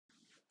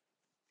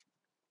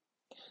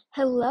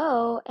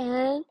Hello,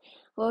 and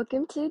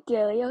welcome to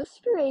Daily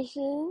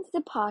Inspirations, the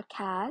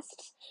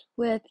podcast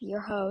with your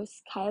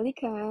host, Kylie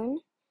Kern.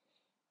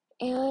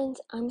 And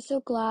I'm so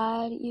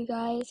glad you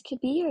guys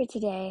could be here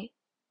today.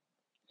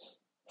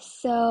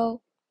 So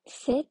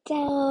sit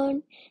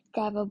down,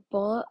 grab a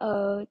bowl of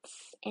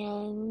oats,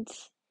 and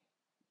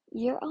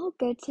you're all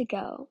good to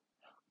go.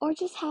 Or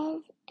just have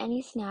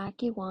any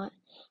snack you want.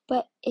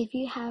 But if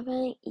you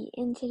haven't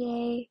eaten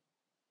today,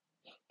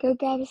 go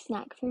grab a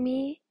snack for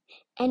me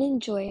and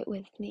enjoy it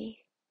with me.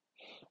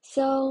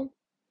 So,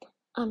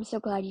 I'm so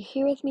glad you're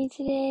here with me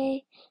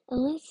today,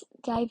 and let's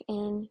dive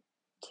in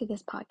to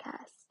this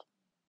podcast.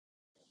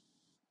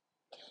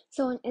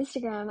 So on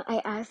Instagram,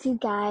 I asked you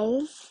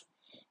guys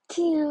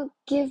to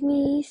give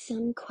me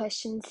some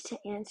questions to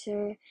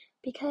answer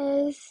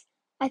because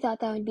I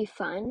thought that would be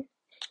fun.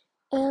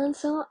 And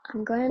so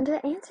I'm going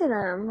to answer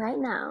them right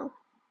now.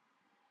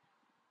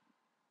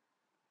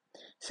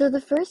 So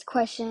the first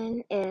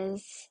question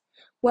is,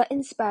 what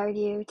inspired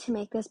you to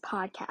make this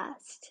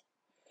podcast?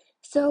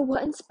 So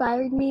what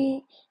inspired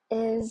me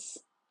is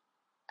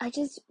I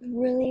just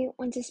really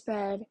want to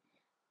spread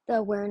the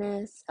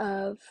awareness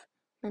of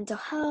mental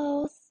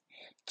health,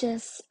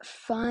 just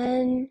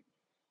fun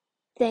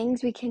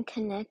things we can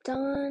connect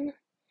on,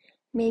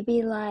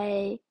 maybe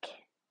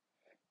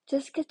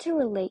just get to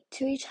relate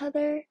to each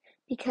other,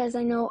 because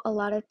I know a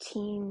lot of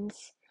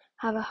teens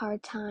have a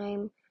hard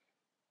time,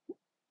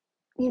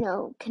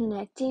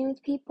 connecting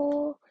with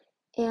people,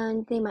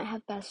 and they might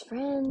have best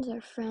friends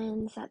or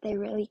friends that they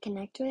really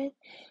connect with,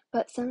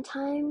 but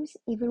sometimes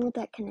even with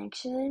that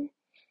connection,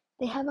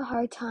 they have a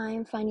hard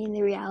time finding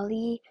the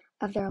reality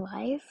of their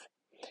life.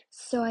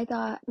 So I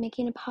thought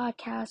making a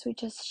podcast would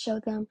just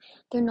show them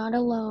they're not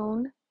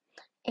alone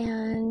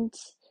and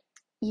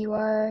you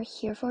are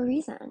here for a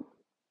reason.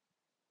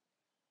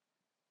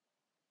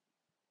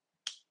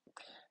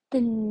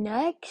 The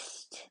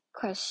next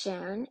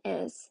question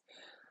is,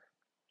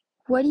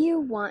 what do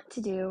you want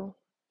to do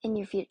in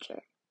your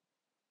future?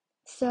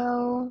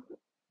 So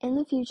in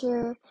the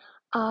future,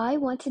 I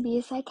want to be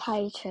a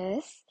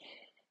psychiatrist,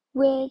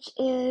 which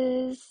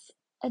is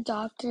a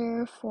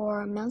doctor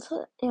for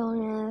mental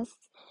illness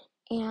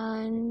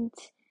and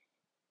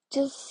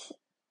just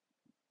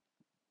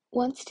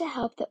wants to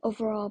help the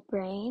overall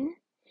brain.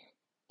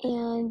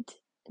 And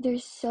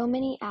there's so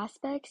many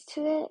aspects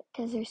to it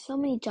because there's so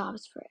many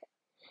jobs for it.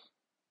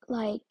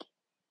 Like,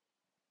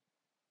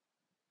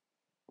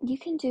 you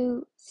can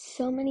do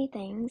so many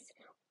things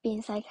being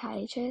a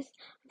psychiatrist,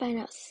 find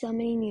out so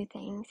many new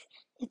things.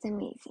 It's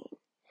amazing.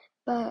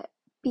 But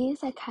being a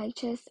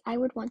psychiatrist, I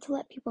would want to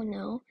let people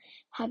know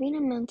having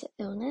a mental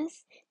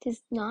illness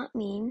does not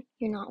mean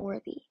you're not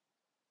worthy.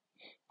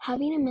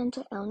 Having a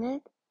mental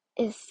illness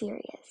is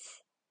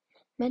serious.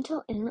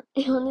 Mental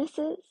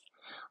illnesses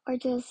are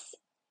just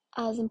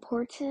as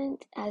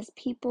important as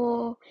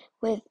people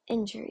with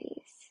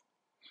injuries.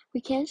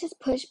 We can't just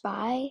push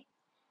by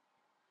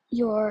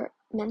your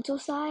mental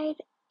side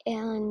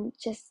and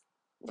just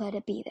let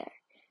it be there.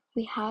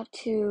 We have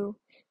to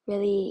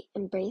really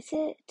embrace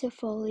it to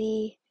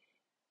fully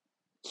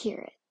cure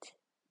it.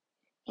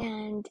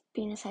 And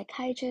being a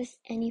psychiatrist,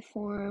 any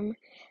form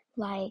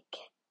like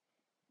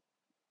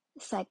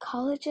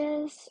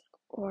psychologist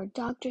or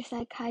doctor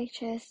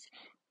psychiatrist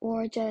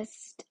or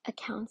just a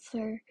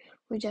counselor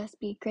would just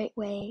be a great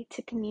way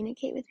to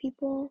communicate with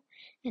people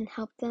and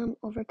help them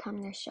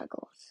overcome their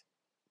struggles.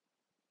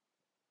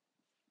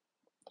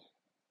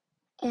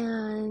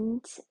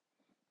 And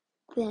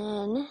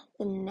then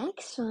the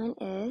next one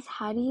is,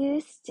 how do you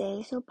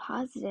stay so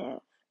positive?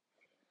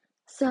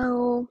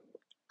 So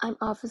I'm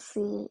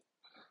obviously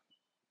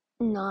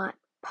not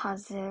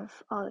positive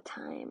all the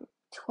time.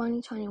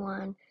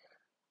 2021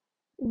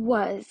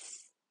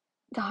 was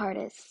the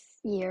hardest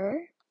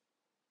year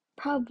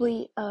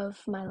probably of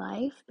my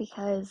life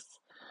because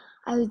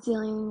I was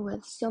dealing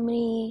with so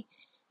many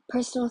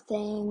personal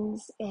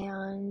things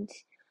and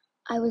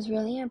I was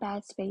really in a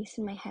bad space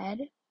in my head.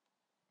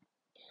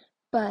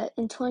 But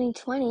in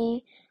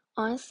 2020,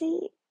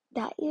 honestly,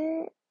 that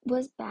year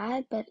was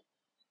bad, but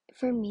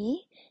for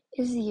me,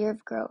 it was a year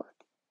of growth.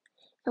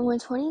 And when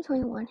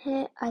 2021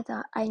 hit, I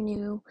thought I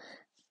knew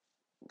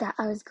that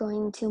I was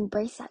going to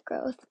embrace that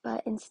growth,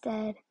 but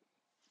instead,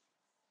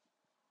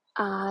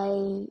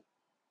 I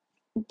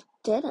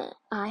didn't.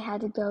 I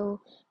had to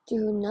go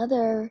through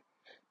another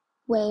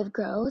way of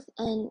growth,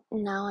 and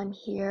now I'm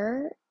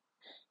here,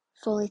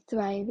 fully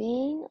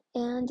thriving,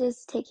 and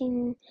just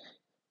taking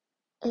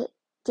it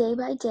day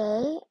by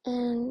day.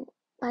 And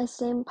by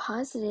staying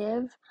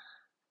positive,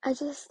 I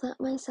just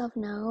let myself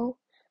know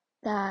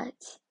that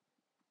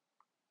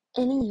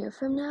in a year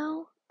from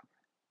now,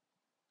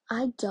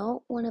 I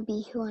don't want to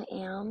be who I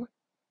am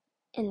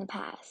in the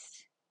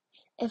past.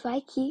 If I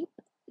keep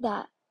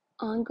that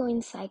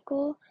ongoing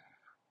cycle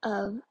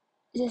of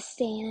just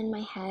staying in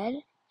my head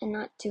and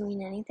not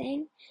doing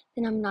anything,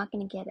 then I'm not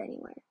going to get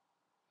anywhere.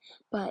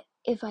 But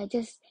if I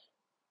just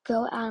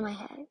go out of my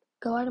head,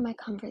 go out of my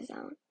comfort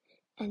zone,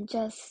 and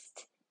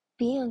just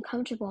be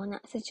uncomfortable in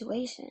that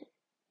situation,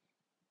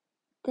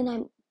 then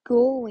I'm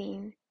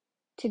going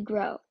to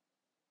grow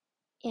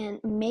and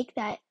make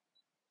that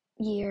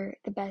year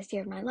the best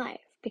year of my life,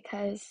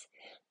 because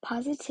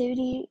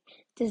positivity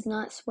does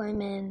not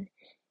swim in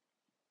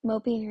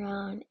moping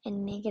around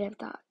in negative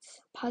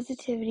thoughts.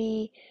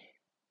 Positivity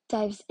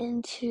dives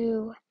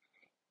into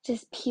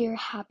just pure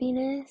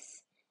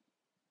happiness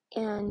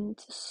and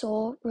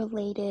soul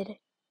related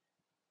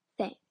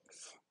things.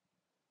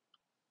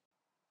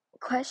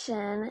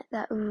 Question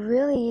that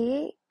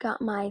really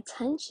got my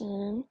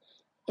attention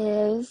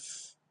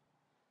is,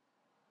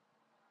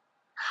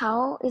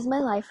 how is my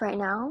life right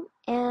now,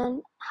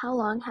 and how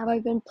long have I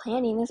been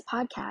planning this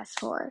podcast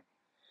for?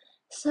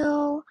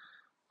 So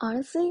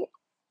honestly,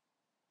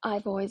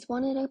 I've always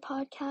wanted a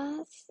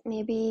podcast,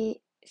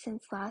 maybe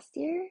since last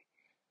year.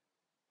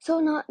 So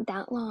not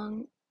that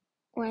long.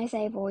 When I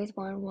say I've always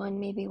wanted one,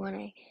 maybe when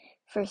I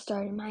first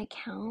started my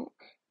account,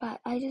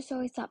 but I just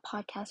always thought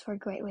podcasts were a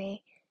great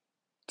way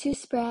to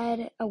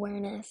spread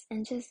awareness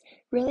and just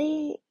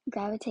really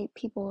gravitate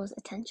people's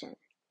attention.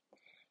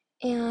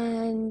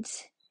 And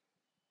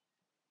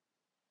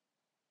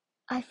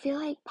I feel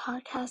like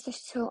podcasts are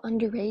so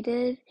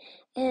underrated.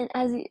 And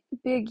as a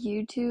big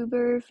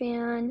YouTuber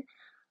fan,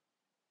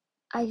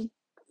 I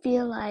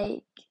feel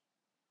like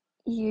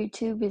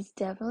YouTube is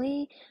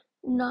definitely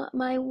not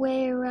my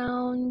way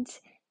around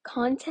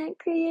content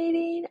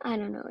creating. I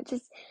don't know,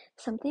 just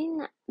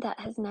something that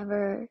has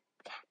never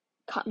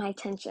caught my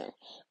attention,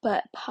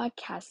 but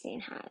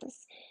podcasting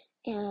has.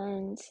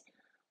 And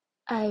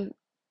I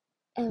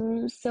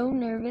am so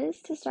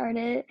nervous to start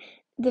it.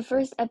 The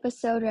first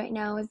episode right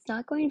now is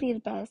not going to be the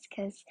best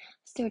because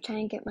I'm still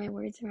trying to get my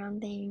words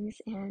around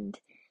things, and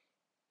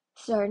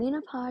starting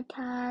a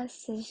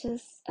podcast is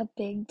just a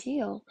big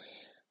deal.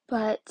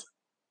 But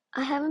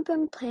I haven't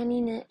been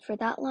planning it for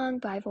that long,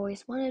 but I've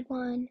always wanted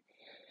one.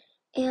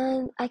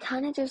 And I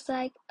kind of just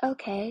like,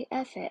 okay,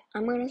 F it.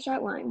 I'm going to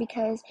start one,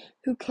 because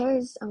who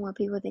cares on what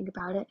people think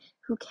about it?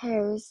 Who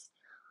cares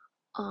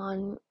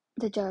on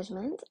the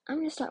judgment? I'm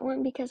going to start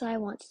one because I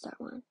want to start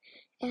one.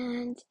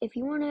 And if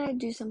you want to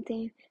do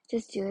something,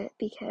 just do it,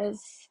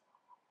 because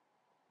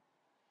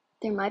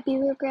there might be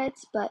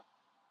regrets, but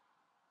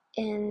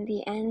in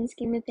the end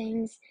scheme of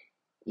things,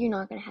 you're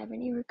not going to have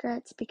any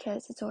regrets,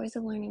 because it's always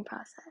a learning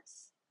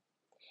process.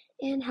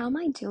 And how am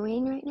I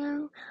doing right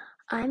now?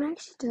 I'm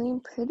actually doing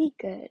pretty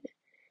good.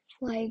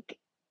 Like,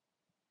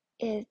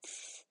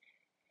 it's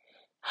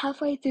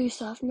halfway through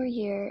sophomore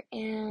year,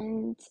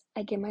 and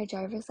I get my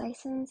driver's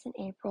license in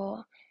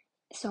April.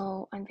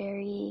 So I'm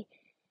very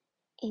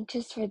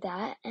anxious for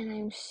that, and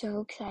I'm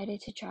so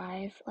excited to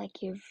drive.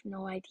 Like, you've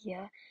no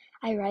idea.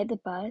 I ride the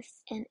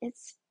bus, and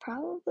it's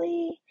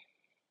probably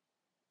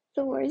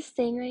the worst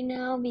thing right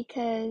now,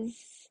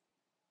 because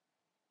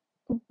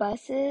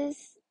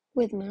buses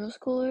with middle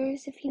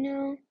schoolers, if you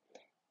know,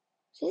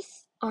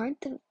 just aren't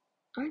the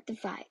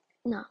vibe.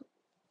 No,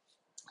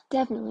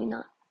 definitely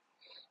not.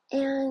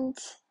 And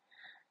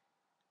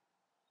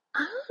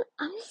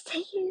I'm just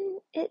taking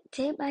it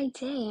day by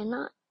day and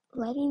not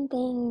letting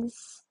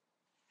things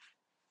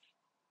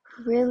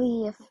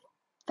really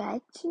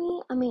affect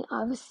me. I mean,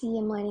 obviously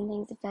I'm letting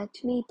things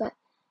affect me, but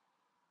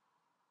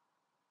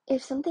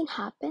if something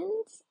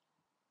happens,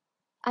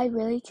 I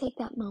really take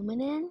that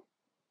moment in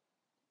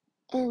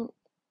and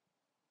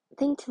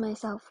think to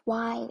myself,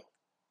 why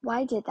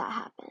did that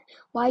happen?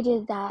 Why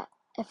did that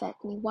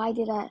affect me? Why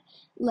did that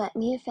let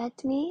me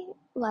affect me?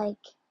 Like,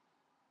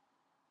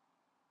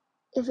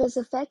 if it's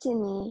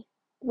affecting me,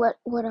 what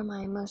are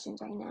my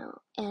emotions right now?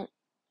 And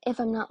if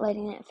I'm not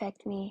letting it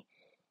affect me,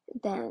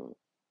 then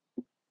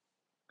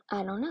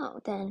I don't know,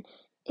 then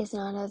it's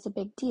not as a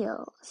big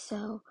deal.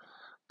 So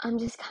I'm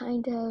just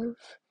kind of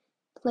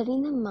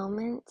letting the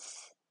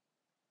moments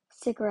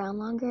stick around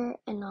longer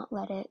and not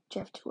let it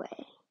drift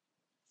away.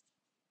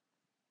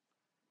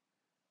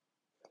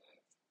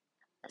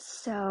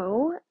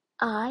 So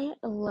I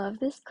love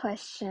this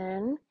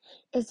question.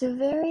 It's a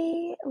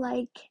very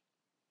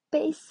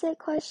basic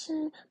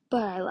question,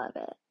 but I love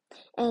it.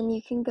 And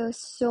you can go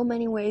so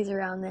many ways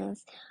around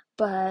this,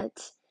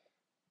 but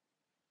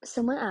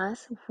someone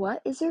asked,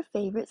 what is your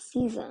favorite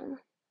season?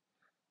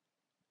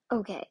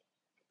 Okay,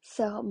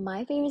 so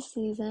my favorite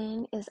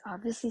season is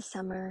obviously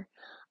summer.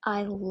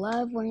 I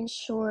love wearing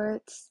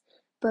shorts,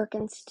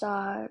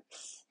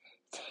 Birkenstocks,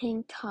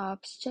 tank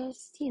tops,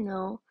 just,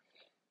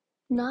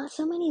 not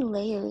so many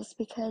layers,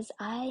 because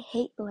I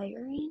hate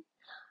layering.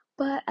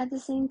 But at the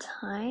same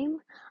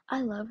time,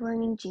 I love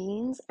wearing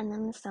jeans, and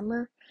then in the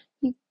summer,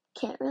 you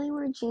can't really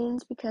wear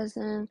jeans because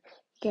then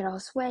you get all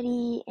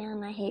sweaty,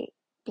 and I hate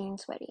being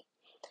sweaty.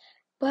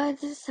 But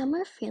the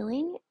summer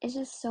feeling is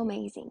just so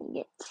amazing. You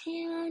get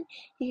tan,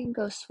 you can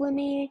go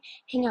swimming,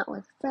 hang out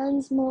with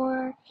friends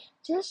more,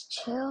 just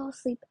chill,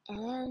 sleep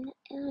in,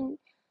 and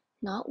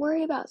not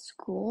worry about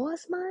school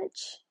as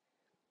much.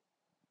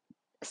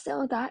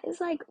 So that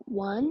is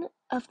one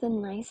of the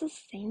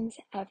nicest things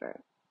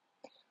ever.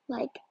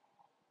 Like,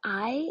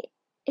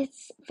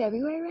 it's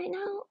February right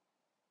now,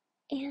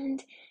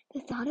 and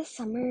the thought of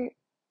summer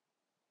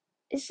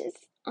is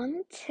just on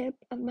the tip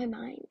of my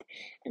mind,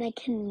 and I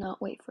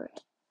cannot wait for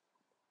it.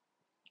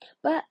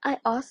 But I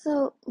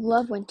also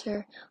love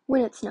winter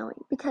when it's snowing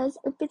because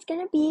if it's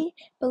gonna be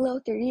below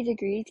 30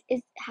 degrees,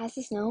 it has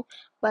to snow.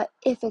 But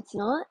if it's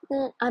not,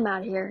 then I'm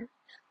out of here.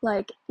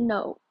 Like,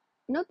 no,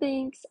 no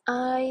thanks.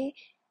 I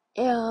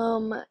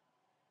am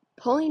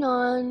pulling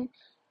on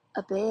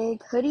a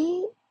big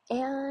hoodie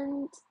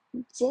and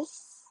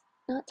just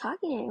not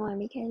talking to anyone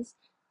because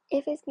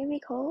if it's gonna be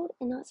cold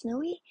and not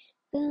snowy,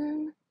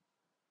 then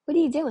what are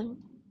you doing?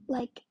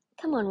 Like,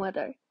 come on,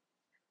 weather.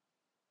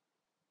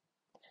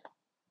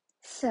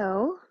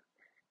 So,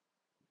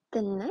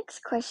 the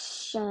next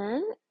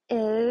question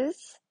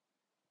is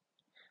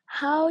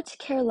how to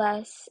care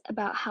less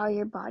about how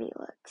your body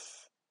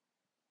looks.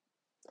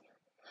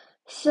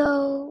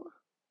 So,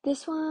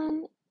 this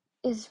one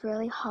is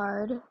really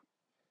hard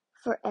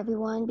for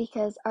everyone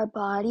because our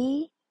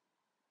body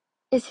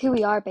is who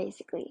we are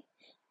basically,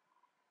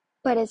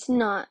 but it's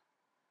not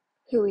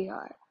who we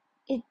are.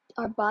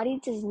 Our body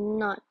does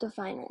not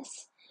define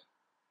us.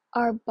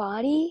 Our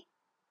body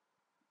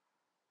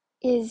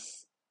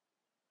is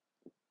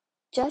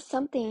just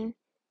something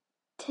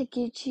to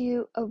get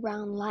you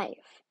around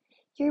life.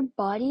 Your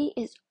body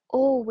is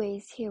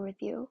always here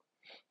with you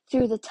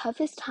through the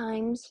toughest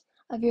times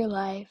of your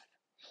life,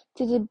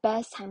 through the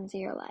best times of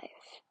your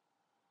life.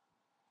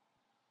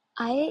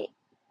 I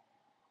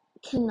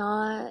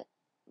cannot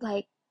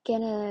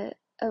get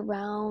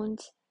around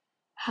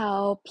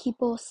how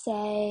people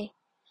say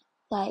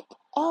like,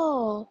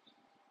 oh,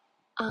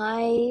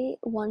 I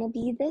want to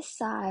be this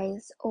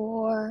size,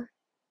 or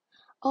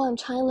oh, I'm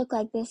trying to look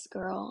like this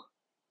girl.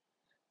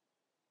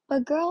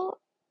 But girl,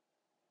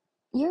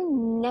 you're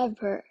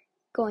never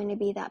going to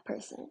be that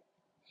person.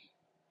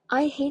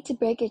 I hate to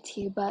break it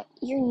to you, but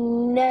you're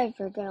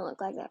never going to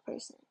look like that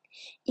person.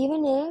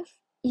 Even if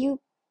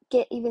you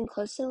get even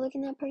close to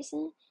looking that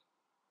person,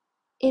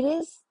 it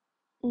is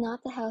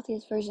not the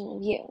healthiest version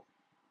of you.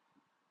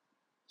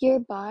 Your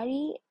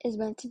body is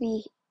meant to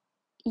be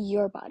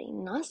your body,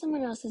 not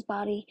someone else's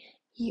body,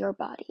 your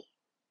body.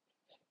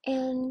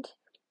 And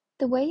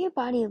the way your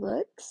body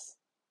looks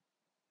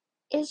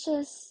is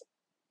just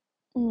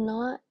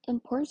not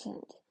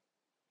important.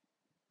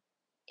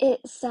 It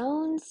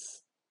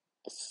sounds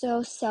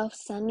so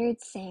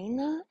self-centered saying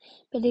that,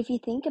 but if you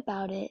think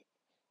about it,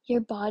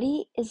 your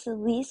body is the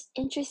least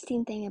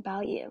interesting thing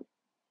about you.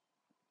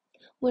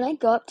 When I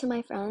go up to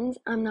my friends,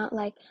 I'm not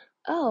like,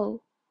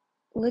 oh,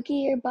 look at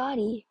your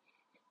body,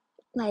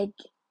 like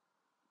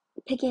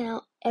picking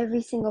out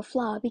every single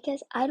flaw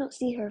because I don't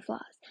see her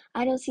flaws.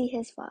 I don't see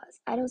his flaws.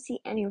 I don't see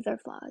any of their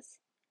flaws.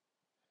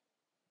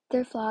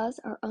 Their flaws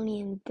are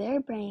only in their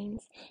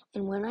brains,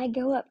 and when I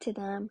go up to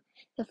them,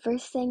 the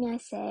first thing I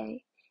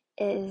say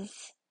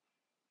is,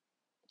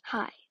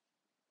 hi,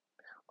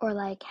 or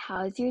like,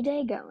 how's your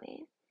day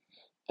going?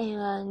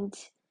 And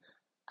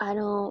I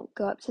don't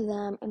go up to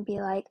them and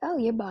be like, oh,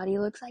 your body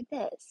looks like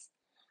this.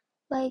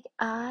 Like,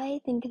 I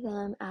think of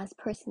them as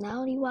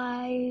personality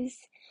wise,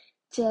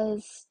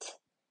 just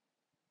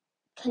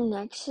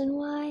connection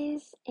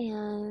wise,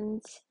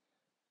 and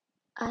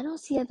I don't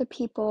see other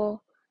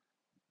people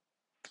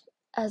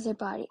as their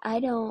body. I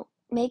don't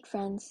make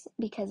friends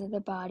because of their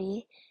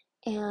body,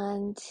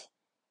 and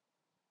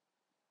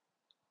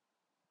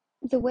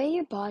the way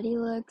your body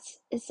looks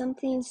is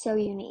something so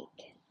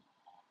unique.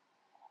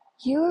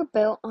 You were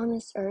built on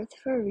this earth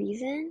for a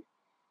reason,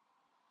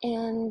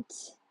 and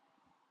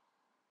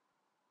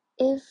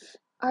if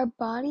our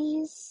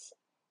bodies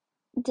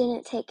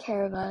didn't take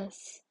care of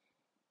us,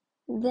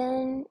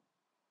 then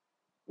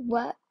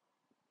what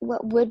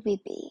would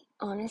we be,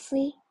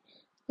 honestly?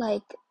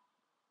 Like,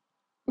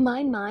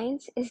 my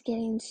mind is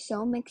getting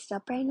so mixed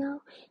up right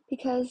now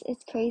because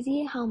it's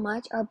crazy how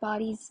much our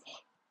bodies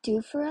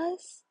do for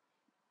us.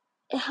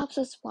 It helps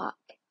us walk.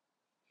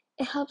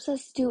 It helps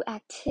us do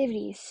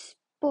activities,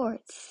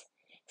 sports,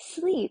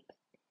 sleep,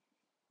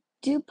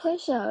 do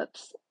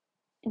push-ups,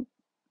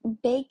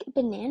 bake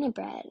banana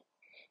bread,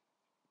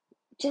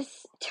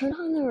 just turn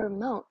on the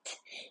remote.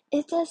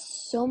 It does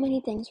so many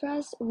things for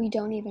us we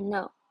don't even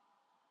know.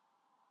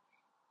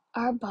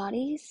 Our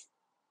bodies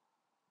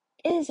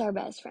is our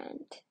best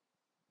friend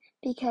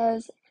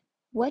because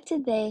what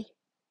did they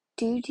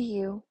do to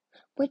you?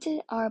 What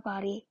did our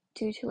body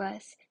do to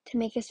us to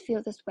make us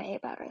feel this way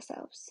about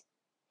ourselves?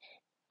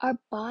 Our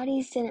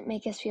bodies didn't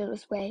make us feel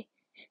this way.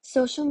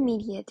 Social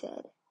media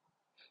did.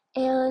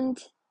 And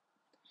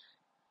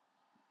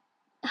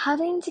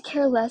having to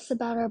care less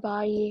about our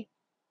body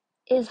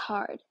is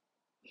hard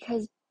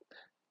because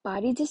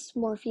body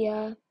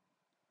dysmorphia,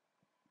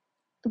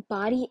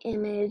 body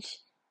image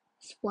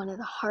is one of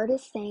the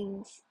hardest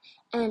things,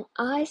 and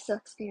I still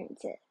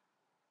experience it.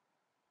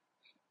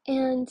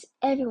 And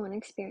everyone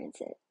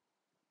experiences it.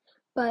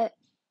 But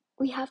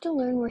we have to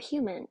learn we're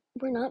human.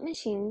 We're not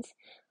machines.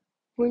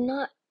 We're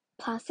not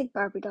plastic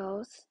Barbie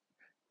dolls.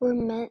 We're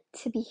meant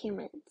to be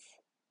humans.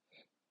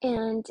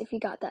 And if you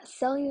got that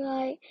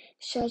cellulite,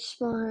 stretch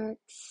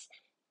marks,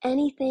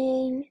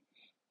 anything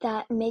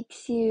that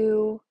makes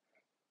you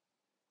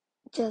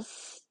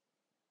just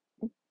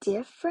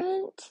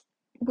different,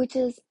 which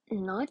is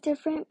not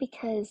different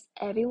because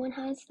everyone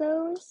has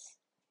those.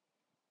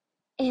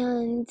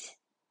 And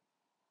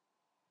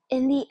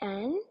in the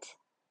end,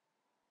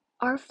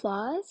 our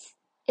flaws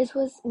is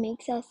what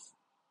makes us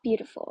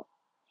beautiful.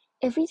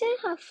 If we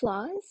didn't have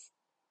flaws,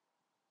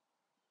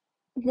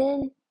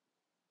 then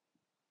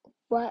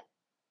what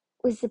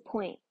was the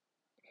point?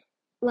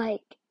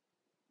 Like,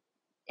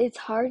 it's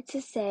hard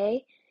to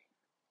say,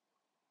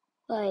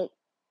 like,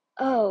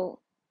 oh,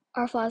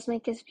 our flaws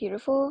make us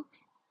beautiful,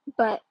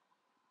 but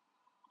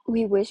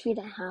we wish we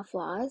didn't have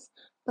flaws.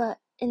 But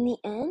in the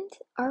end,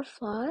 our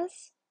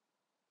flaws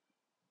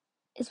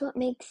is what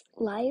makes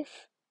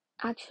life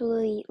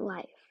actually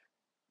life.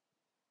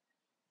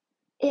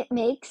 It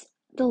makes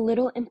the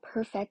little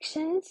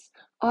imperfections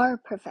our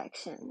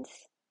perfections.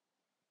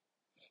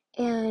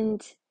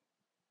 And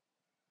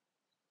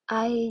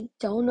I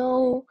don't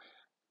know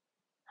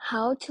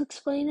how to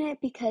explain it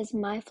because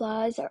my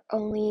flaws are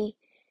only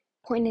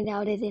pointed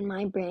out in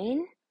my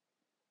brain.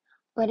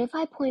 But if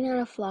I point out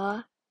a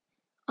flaw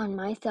on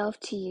myself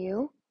to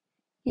you,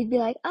 you'd be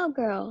like, oh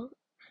girl,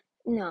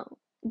 no,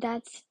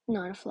 that's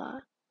not a flaw.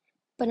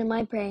 But in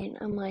my brain,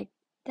 I'm like,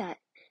 that's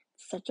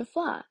such a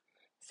flaw.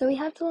 So we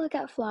have to look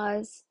at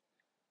flaws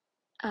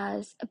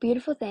as a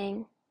beautiful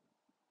thing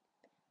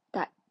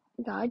that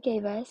God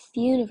gave us,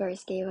 the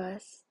universe gave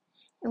us,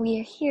 and we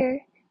are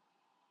here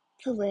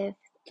to live,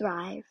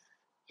 thrive,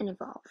 and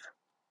evolve.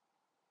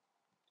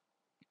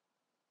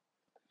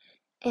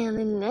 And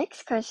the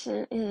next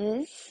question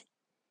is,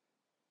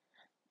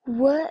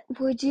 what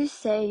would you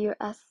say your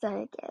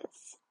aesthetic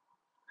is?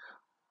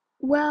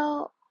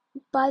 Well,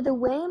 by the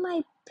way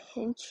my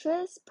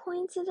Pinterest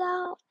points it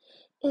out,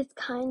 it's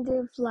kind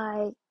of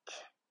like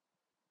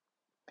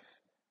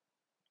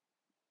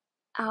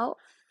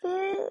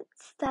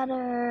outfits that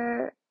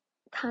are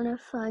kind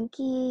of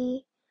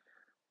funky.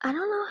 I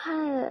don't know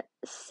how to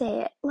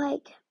say it.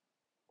 Like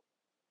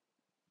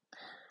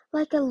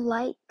a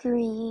light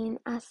green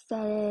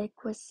aesthetic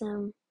with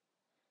some,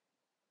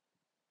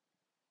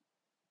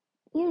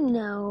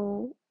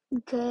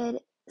 good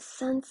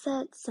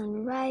sunset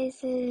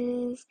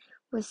sunrises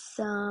with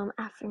some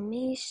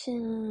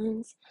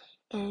affirmations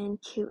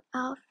and cute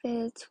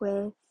outfits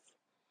with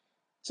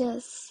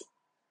just,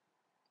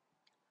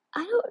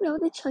 I don't know,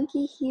 the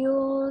chunky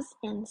heels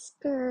and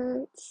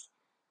skirts.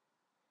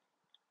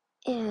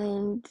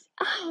 And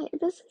I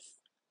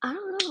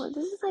don't know,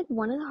 this is like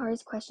one of the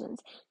hardest questions.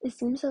 It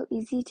seems so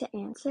easy to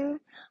answer,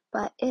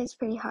 but it's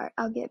pretty hard.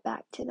 I'll get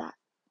back to that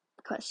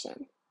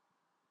question.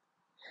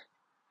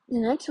 The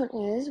next one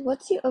is,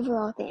 what's the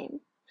overall theme?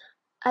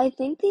 I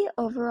think the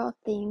overall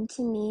theme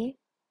to me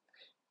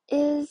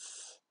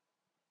is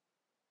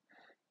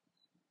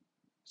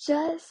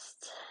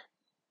just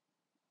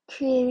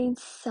creating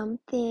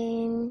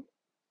something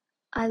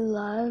I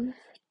love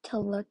to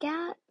look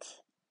at.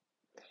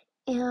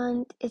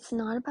 And it's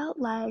not about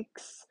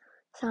likes,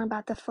 it's not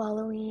about the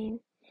following,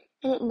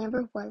 and it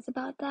never was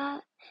about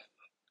that.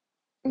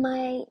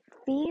 My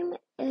theme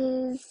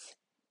is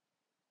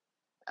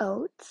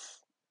oats,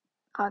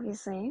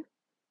 obviously.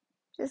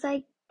 Just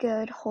like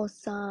good,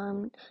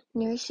 wholesome,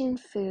 nourishing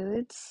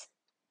foods.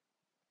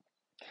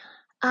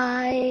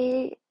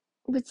 I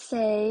would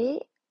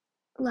say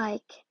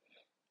like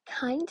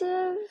kind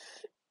of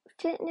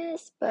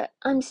fitness, but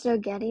I'm still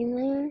getting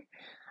there.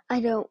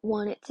 I don't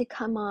want it to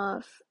come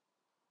off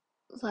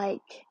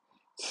like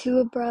too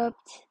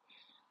abrupt,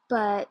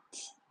 but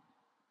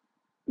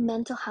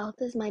mental health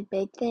is my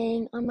big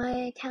thing on my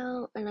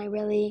account and I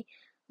really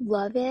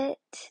love it,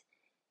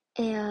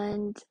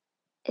 and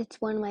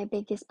it's one of my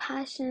biggest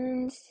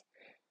passions,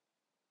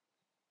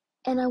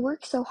 and I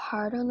work so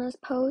hard on those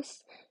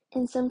posts,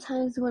 and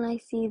sometimes when I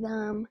see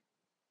them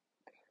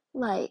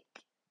like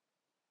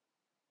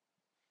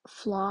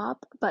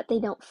flop, but they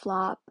don't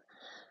flop,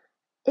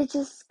 it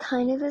just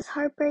kind of is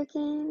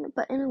heartbreaking.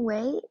 But in a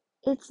way,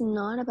 it's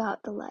not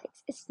about the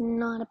likes, it's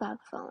not about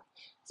the phone,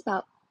 it's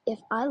about if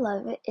I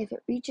love it, if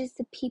it reaches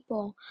the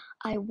people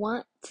I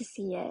want to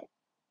see it,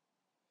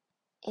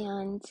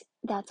 and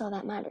that's all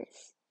that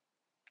matters.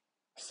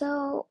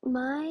 So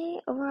my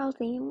overall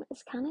theme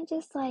is kind of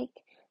just like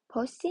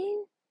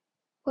posting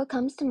what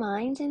comes to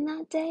mind in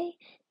that day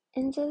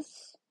and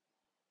just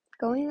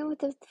going with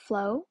the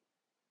flow.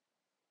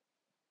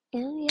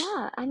 And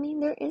yeah, I mean,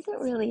 there isn't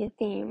really a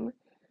theme.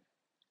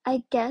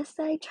 I guess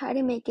I try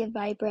to make it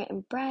vibrant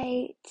and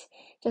bright,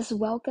 just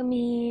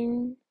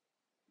welcoming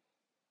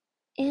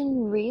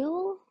and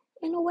real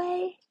in a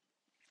way.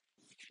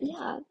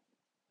 Yeah.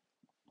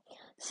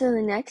 So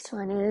the next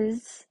one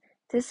is,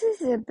 this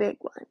is a big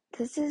one.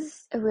 This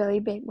is a really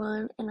big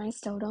one, and I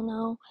still don't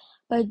know,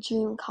 but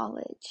dream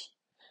college.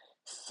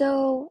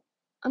 So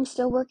I'm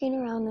still working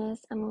around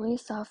this. I'm only a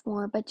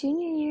sophomore, but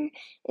junior year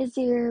is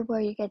the year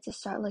where you get to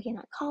start looking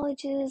at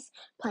colleges,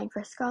 applying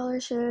for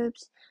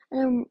scholarships,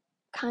 and I'm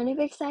kind of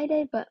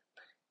excited, but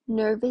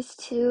nervous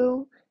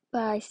too,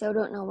 but I still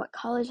don't know what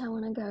college I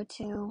want to go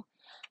to.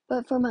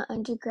 But for my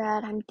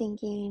undergrad, I'm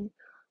thinking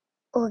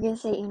Oregon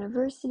State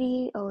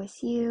University,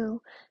 OSU,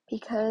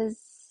 because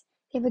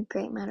they have a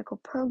great medical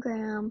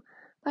program,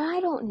 But I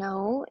don't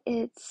know.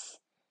 It's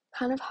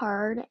kind of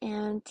hard,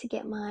 and to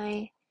get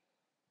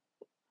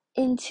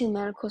into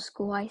medical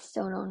school, I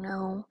still don't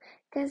know,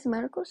 because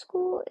medical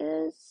school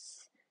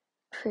is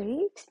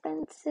pretty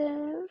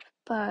expensive,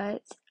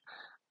 but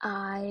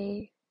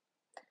I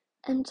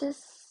am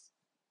just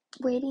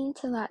waiting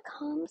till that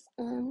comes,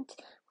 and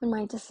when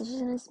my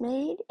decision is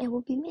made, it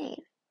will be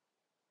made.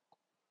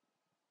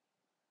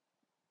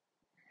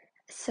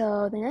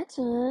 So the next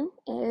one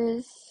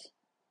is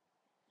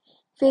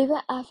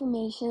favorite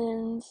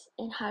affirmations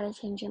and how to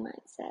change your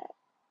mindset.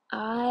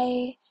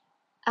 I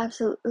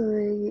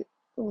absolutely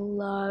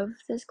love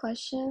this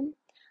question.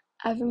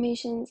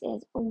 Affirmations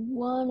is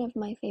one of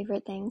my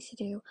favorite things to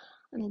do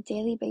on a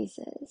daily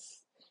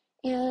basis.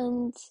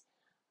 And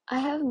I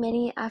have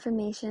many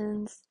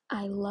affirmations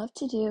I love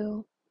to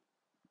do,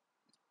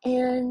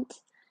 and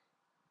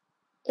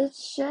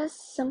it's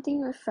just something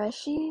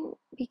refreshing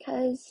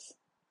because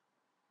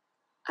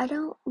I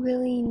don't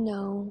really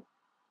know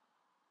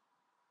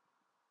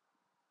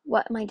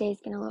what my day is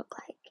going to look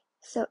like.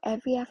 So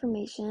every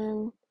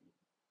affirmation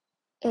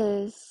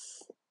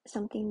is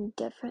something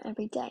different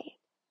every day.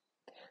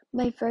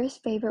 My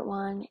first favorite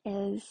one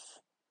is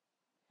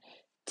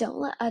don't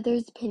let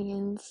others'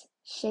 opinions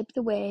shape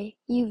the way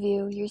you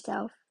view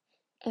yourself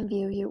and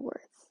view your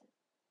worth.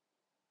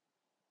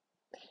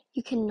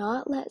 You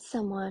cannot let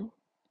someone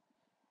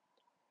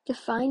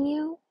define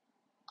you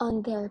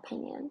on their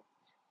opinion.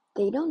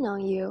 They don't know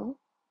you,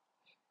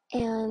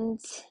 and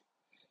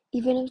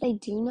even if they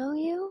do know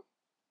you,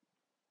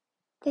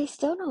 they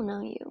still don't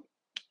know you.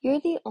 You're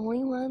the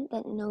only one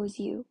that knows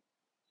you.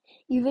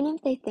 Even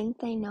if they think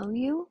they know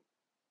you,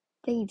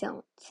 they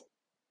don't.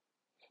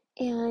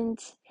 And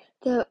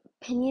the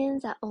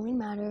opinions that only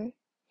matter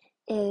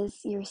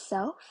is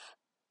yourself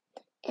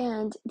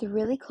and the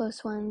really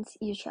close ones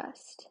you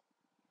trust.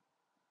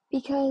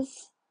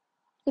 Because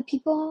the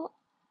people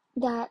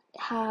that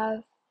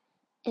have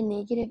a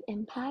negative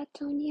impact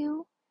on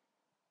you,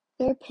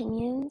 their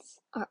opinions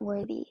aren't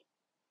worthy.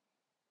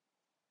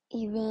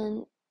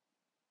 Even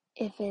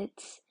if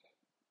it's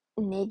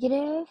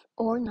negative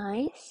or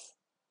nice,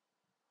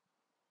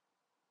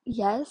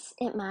 yes,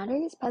 it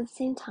matters, but at the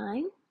same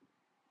time,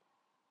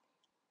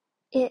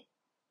 it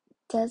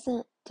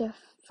doesn't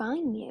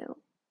define you.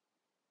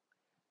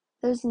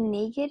 Those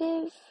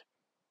negative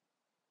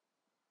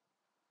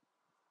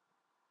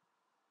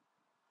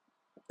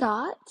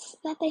thoughts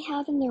that they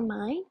have in their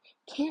mind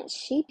can't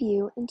shape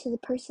you into the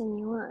person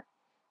you are.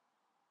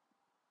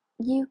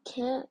 You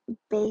can't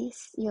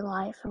base your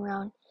life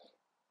around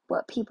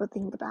what people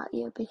think about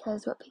you,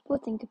 because what people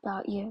think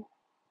about you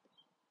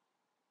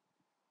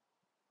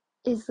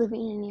is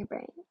living in your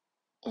brain,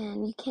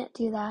 and you can't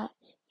do that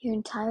your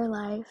entire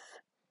life.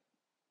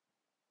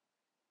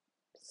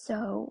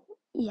 So,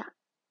 yeah.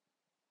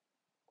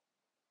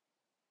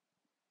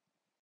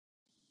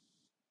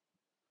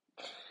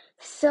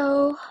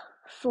 So,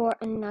 for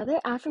another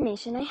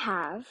affirmation I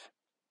have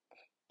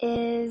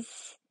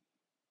is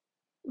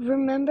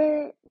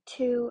remember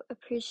to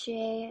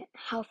appreciate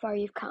how far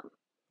you've come.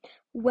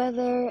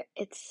 Whether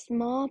it's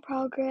small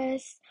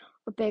progress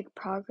or big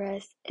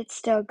progress, it's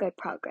still good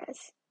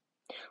progress.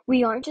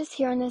 We aren't just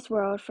here in this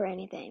world for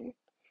anything.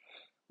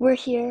 We're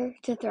here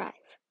to thrive.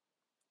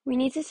 We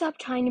need to stop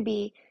trying to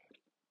be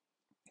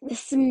the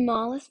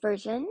smallest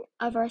version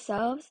of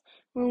ourselves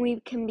when we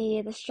can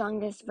be the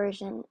strongest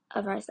version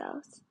of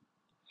ourselves.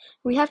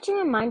 We have to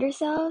remind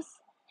ourselves,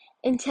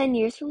 in 10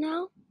 years from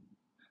now,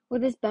 will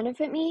this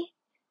benefit me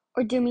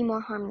or do me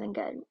more harm than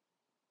good?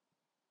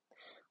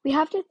 We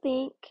have to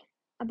think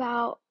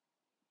about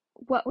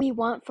what we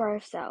want for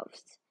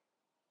ourselves.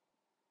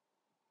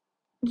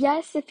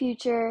 Yes, the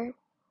future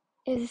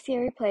is a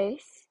scary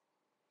place.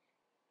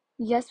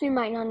 Yes, we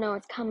might not know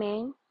what's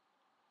coming,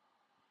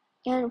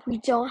 and we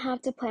don't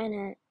have to plan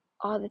it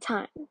all the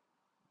time.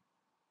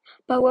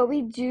 But what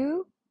we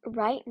do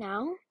right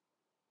now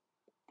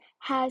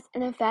has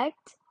an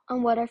effect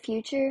on what our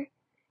future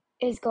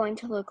is going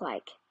to look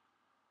like.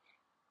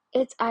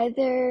 It's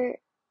either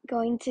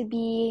going to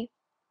be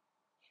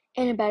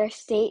in a better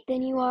state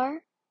than you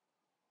are,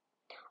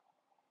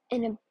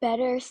 in a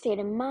better state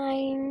of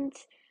mind,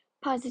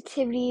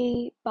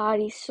 positivity,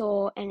 body,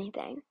 soul,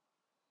 anything.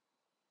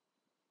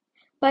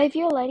 But if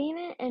you're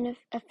letting it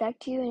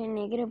affect you in a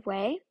negative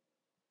way,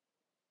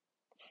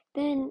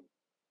 then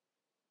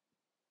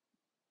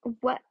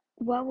what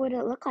would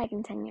it look like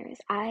in 10 years?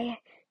 I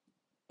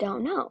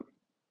don't know.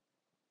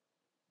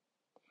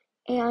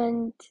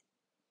 And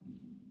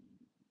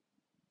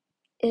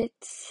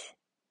it's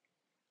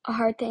a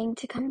hard thing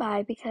to come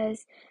by,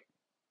 because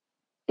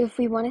if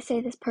we want to say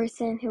this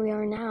person who we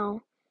are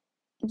now,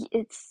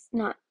 it's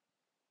not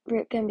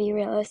going to be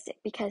realistic,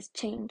 because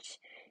change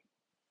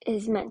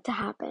is meant to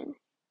happen.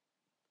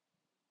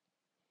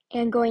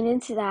 And going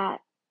into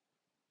that,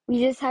 we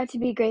just have to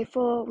be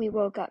grateful we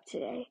woke up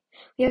today.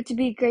 We have to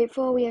be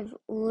grateful we have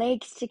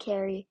legs to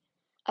carry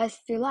us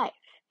through life.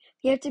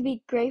 We have to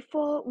be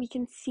grateful we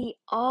can see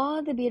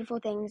all the beautiful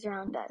things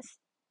around us.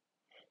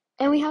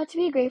 And we have to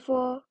be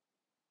grateful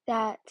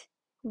that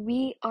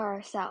we are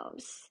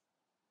ourselves,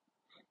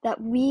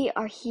 that we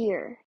are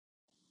here.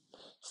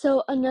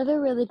 So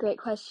another really great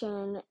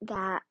question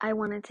that I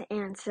wanted to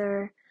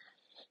answer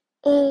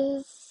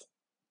is,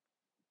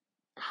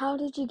 how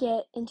did you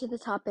get into the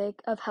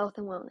topic of health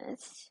and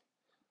wellness?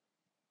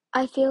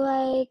 I feel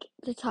like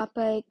the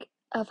topic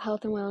of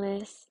health and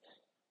wellness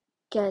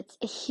gets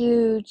a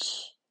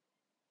huge,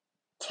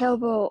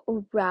 terrible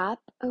rap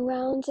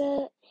around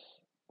it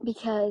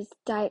because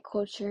diet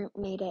culture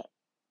made it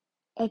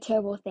a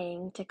terrible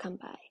thing to come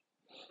by.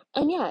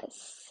 And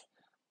yes,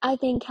 I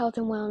think health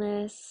and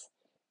wellness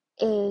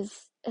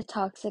is a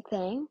toxic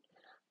thing,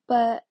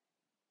 but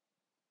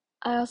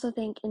I also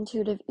think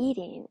intuitive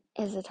eating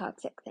is a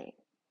toxic thing.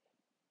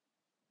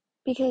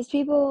 Because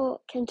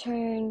people can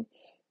turn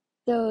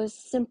those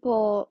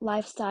simple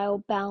lifestyle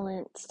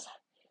balanced,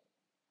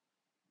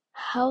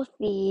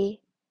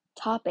 healthy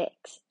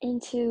topics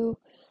into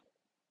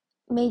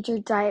major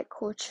diet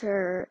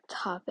culture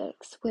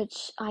topics,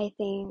 which I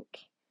think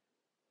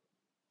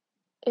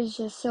is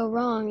just so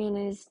wrong and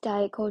is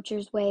diet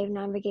culture's way of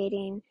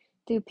navigating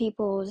through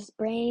people's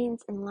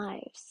brains and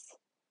lives.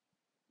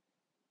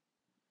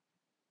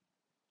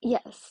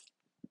 Yes,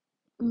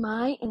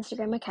 my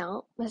Instagram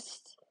account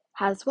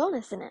has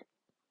wellness in it.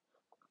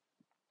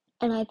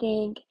 And I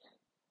think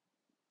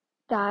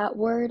that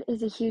word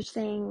is a huge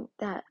thing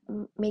that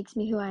makes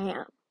me who I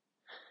am.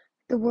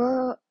 The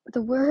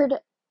word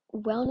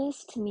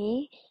wellness to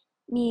me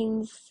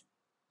means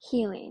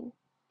healing.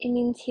 It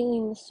means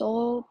healing the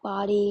soul,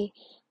 body,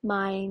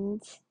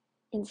 mind,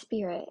 and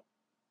spirit.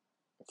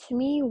 To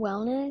me,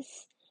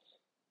 wellness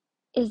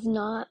is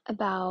not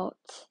about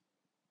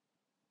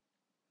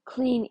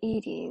clean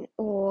eating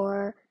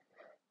or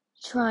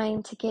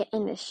trying to get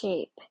into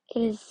shape. It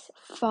is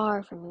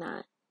far from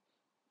that.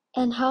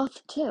 And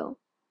health too.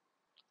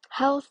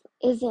 Health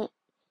isn't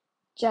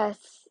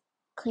just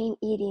clean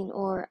eating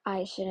or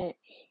I shouldn't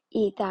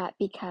eat that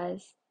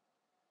because,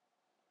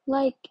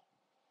 like,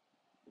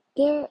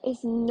 there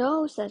is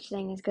no such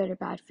thing as good or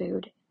bad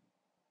food.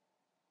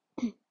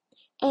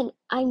 And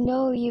I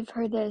know you've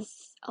heard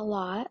this a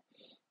lot,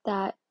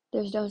 that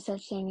there's no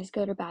such thing as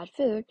good or bad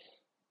food,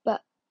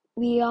 but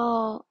we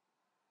all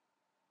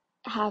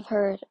have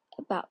heard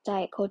about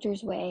diet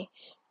culture's way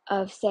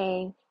of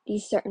saying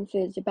these certain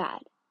foods are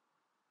bad.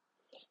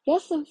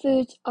 Yes, some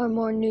foods are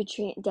more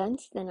nutrient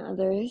dense than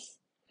others,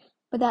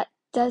 but that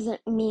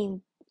doesn't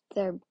mean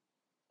they're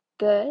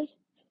good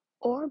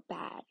or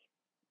bad.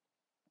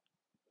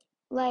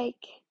 Like,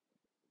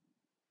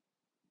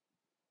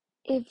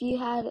 if you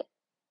had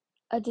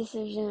a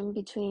decision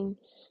between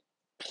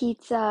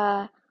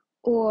pizza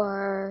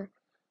or,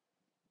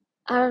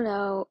 I don't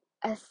know,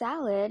 a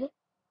salad,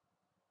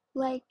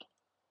 like,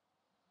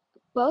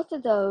 both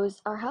of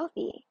those are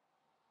healthy.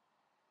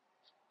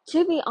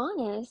 To be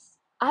honest,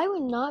 I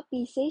would not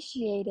be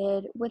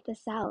satiated with a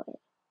salad.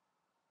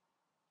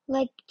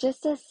 Like,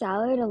 just a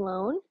salad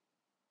alone,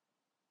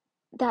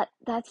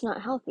 that's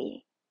not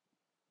healthy.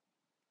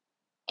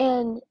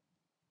 And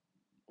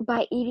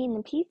by eating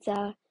the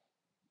pizza,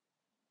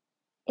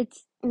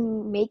 it's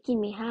making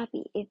me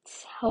happy.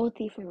 It's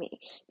healthy for me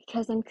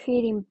because I'm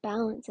creating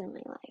balance in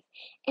my life.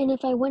 And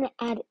if I want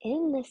to add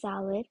in the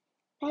salad,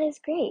 that is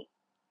great.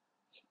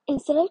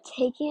 Instead of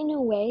taking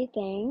away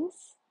things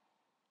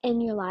in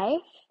your life,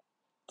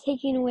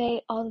 taking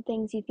away all the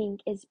things you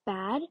think is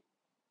bad,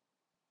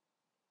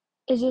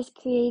 is just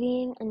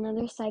creating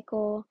another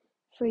cycle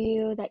for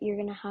you that you're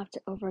going to have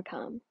to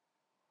overcome.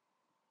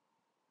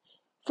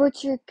 For it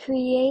to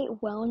create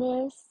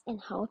wellness and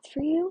health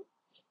for you,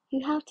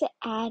 you have to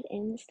add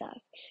in stuff.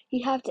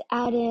 You have to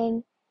add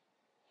in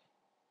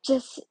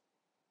just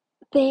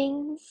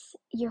things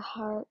your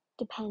heart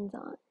depends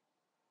on.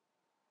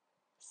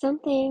 Some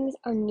things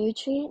are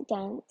nutrient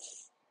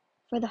dense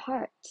for the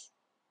heart,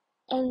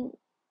 and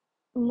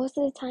most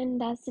of the time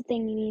that's the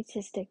thing you need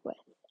to stick with.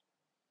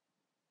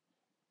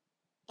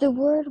 The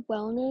word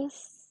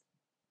wellness,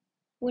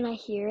 when I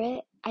hear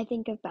it, I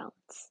think of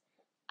balance.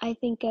 I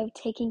think of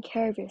taking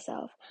care of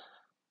yourself.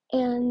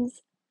 And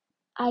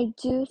I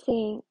do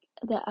think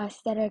that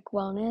aesthetic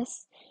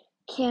wellness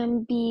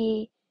can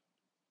be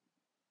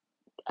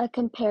a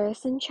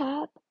comparison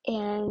trap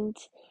and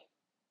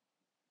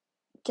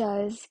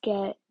does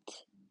get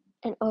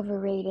an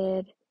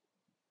overrated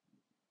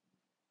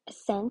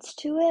sense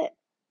to it.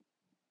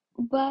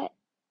 But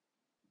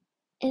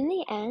in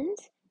the end,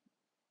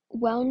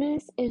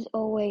 wellness is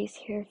always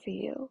here for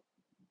you.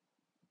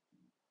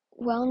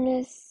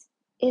 Wellness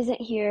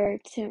isn't here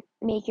to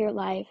make your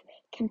life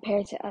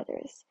compared to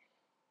others.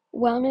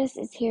 Wellness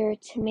is here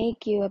to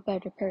make you a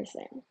better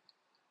person.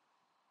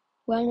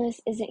 Wellness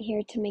isn't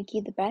here to make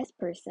you the best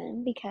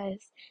person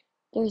because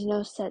there's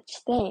no such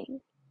thing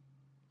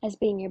as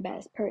being your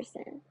best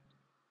person.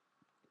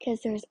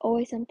 Because there's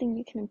always something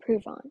you can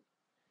improve on.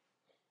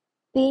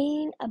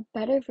 Being a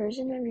better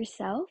version of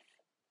yourself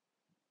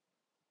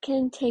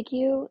can take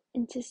you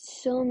into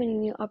so many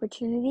new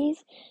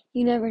opportunities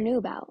you never knew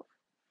about.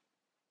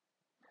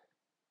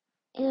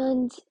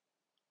 And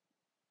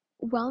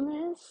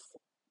wellness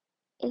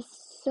is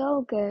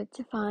so good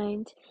to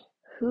find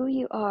who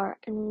you are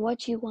and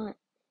what you want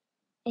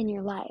in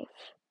your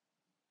life.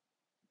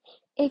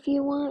 If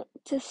you want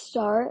to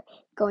start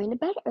going to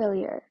bed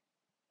earlier,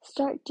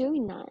 start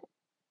doing that.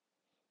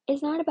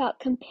 It's not about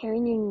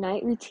comparing your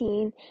night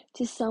routine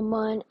to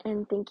someone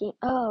and thinking,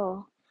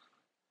 oh,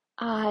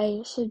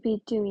 I should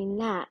be doing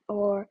that,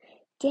 or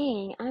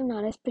dang, I'm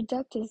not as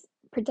productive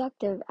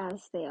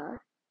as they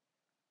are.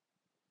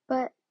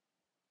 But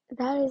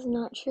that is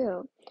not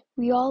true.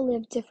 We all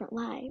live different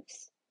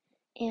lives,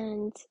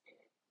 and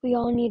we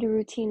all need a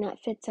routine that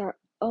fits our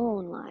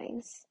own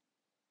lives.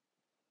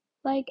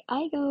 Like,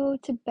 I go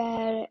to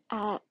bed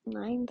at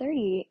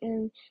 9:30,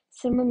 and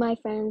some of my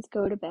friends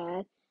go to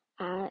bed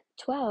at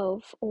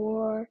 12,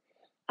 or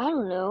I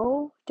don't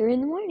know, 3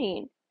 in the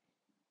morning.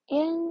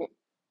 And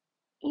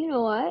you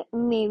know what?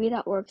 Maybe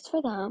that works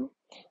for them,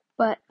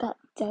 but that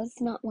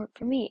does not work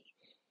for me.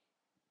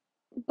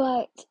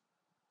 But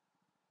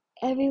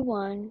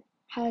everyone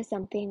has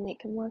something they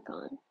can work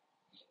on.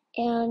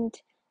 And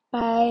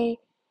by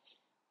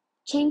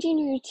changing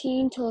your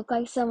routine to look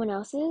like someone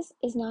else's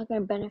is not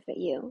going to benefit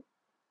you.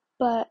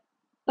 But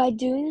by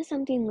doing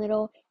something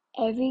little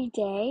every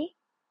day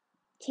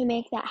to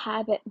make that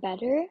habit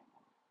better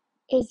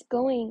is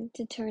going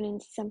to turn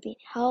into something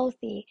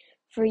healthy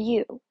for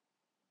you.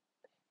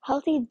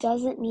 Healthy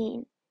doesn't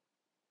mean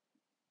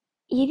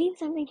eating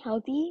something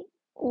healthy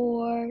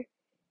or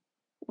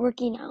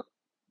working out.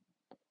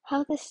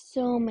 Health is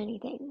so many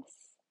things.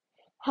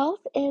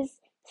 Health is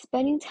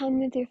spending time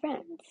with your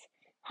friends.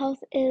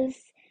 Health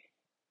is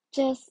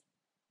just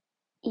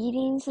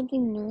eating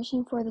something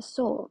nourishing for the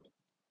soul.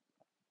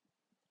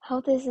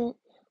 Health isn't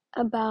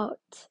about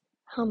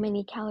how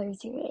many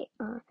calories you ate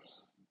or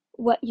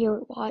what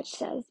your watch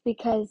says,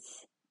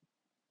 because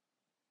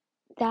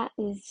that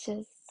is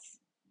just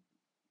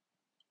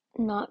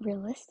not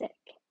realistic.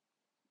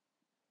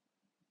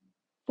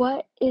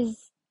 What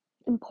is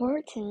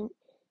important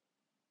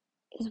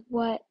is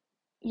what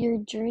your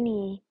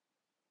journey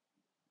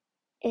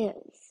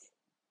is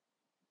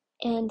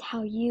and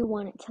how you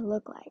want it to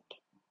look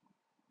like.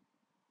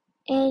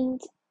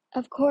 And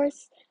of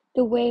course,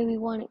 the way we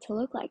want it to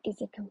look like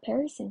is a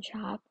comparison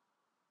trap,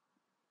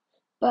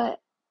 but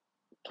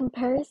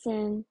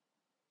comparison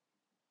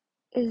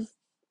is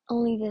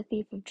only the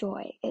thief of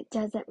joy. It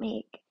doesn't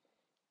make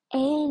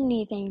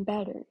anything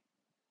better.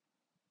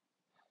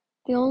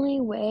 The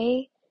only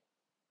way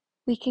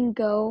we can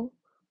go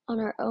on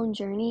our own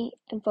journey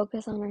and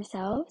focus on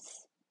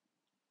ourselves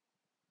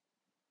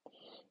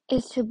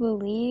is to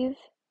believe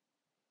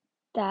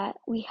that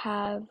we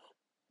have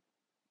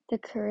the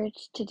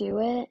courage to do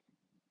it,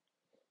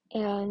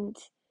 and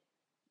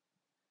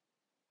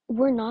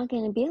we're not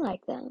going to be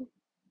like them.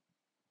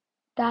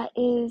 That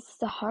is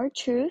the hard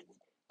truth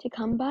to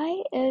come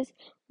by, is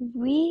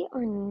we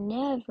are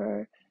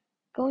never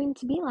going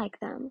to be like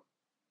them.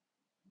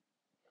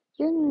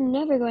 You're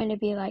never going to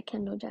be like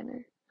Kendall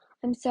Jenner.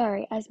 I'm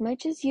sorry, as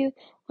much as you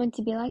want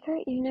to be like her,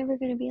 you're never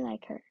going to be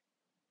like her.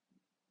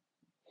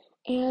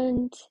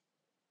 And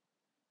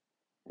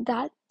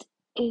that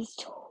is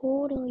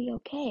totally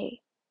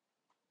okay.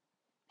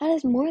 That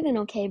is more than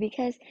okay,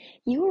 because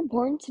you were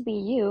born to be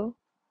you.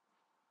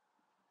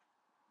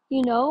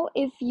 You know,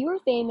 if you were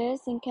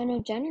famous and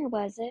Kendall Jenner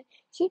wasn't,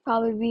 she'd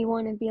probably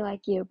want to be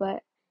like you,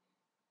 but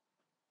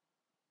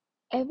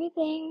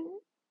everything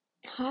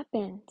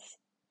happens.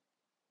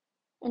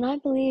 And I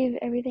believe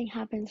everything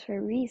happens for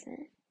a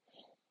reason.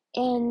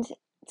 And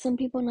some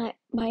people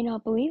might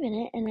not believe in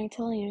it, and I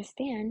totally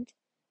understand.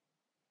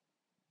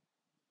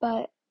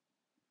 But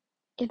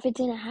if it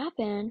didn't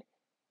happen,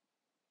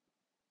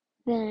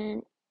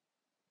 then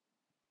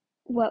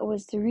what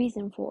was the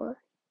reason for?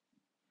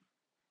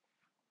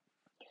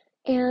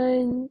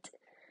 And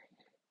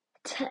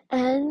to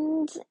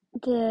end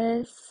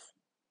this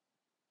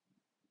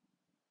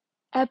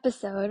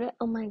episode,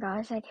 oh my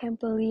gosh, I can't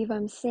believe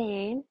I'm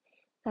saying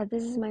that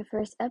this is my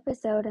first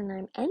episode and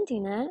I'm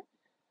ending it.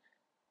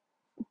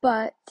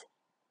 But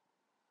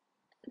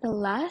the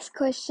last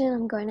question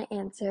I'm going to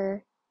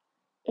answer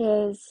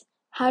is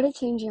how to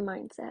change your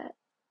mindset.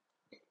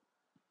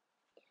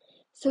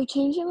 So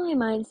changing my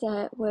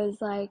mindset was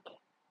like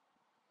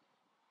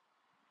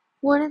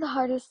one of the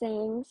hardest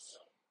things,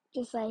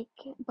 just like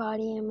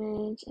body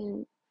image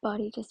and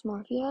body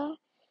dysmorphia.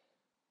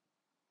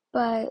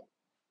 But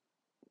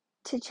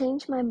to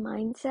change my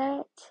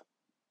mindset,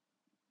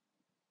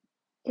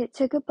 it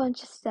took a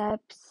bunch of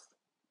steps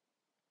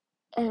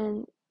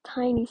and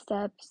tiny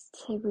steps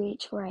to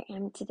reach where I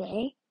am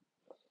today.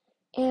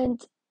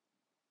 And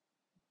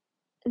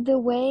the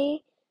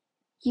way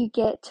you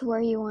get to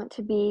where you want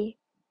to be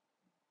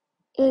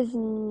is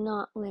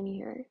not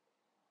linear.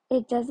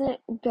 It doesn't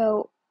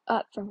go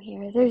up from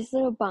here. There's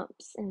little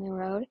bumps in the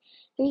road.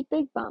 There's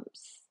big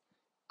bumps.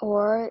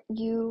 Or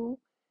you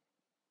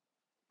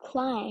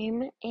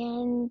climb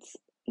and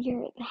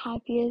you're the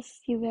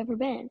happiest you've ever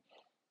been.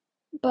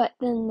 But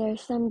then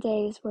there's some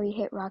days where you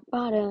hit rock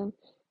bottom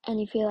and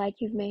you feel like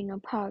you've made no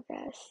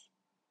progress.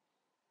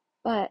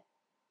 But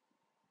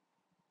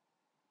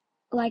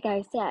like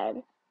I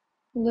said,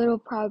 little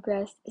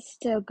progress is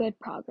still good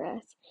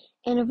progress.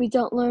 And if we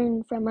don't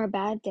learn from our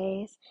bad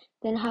days,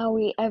 then how are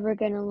we ever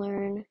going to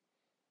learn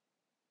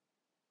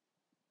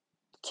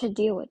to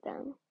deal with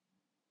them?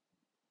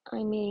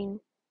 I mean,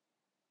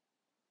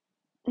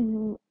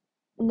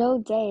 no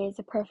day is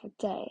a perfect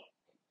day.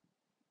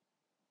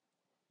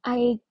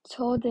 I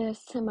told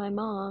this to my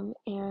mom,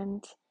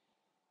 and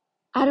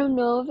I don't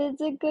know if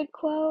it's a good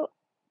quote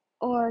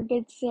or a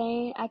good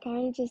saying. I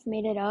kind of just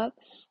made it up,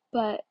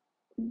 but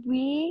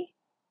we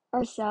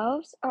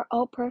ourselves are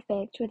all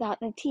perfect without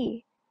the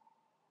T.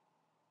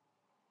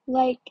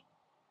 Like,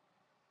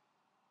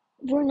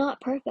 we're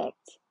not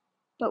perfect,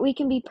 but we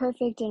can be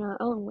perfect in our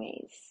own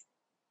ways.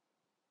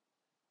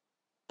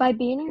 By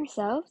being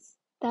ourselves,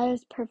 that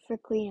is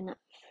perfectly enough.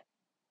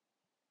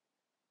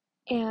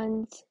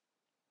 And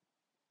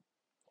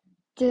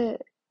the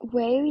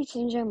way we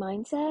change our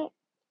mindset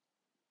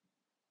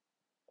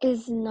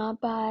is not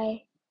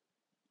by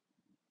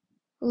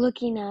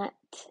looking at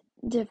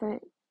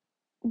different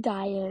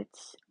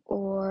diets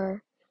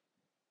or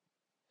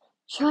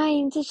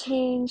trying to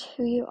change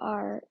who you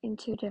are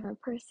into a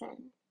different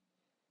person.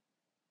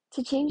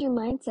 To change your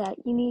mindset,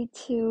 you need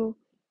to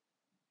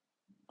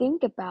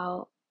think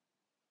about,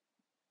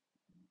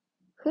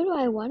 who do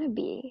I want to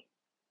be?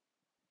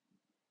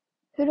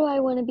 Who do I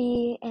want to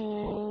be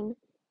in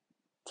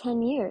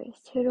 10 years?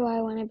 Who do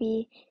I want to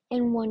be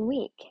in 1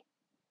 week?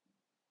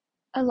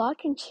 A lot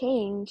can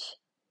change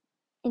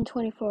in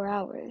 24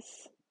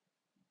 hours.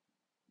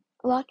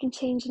 A lot can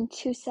change in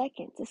 2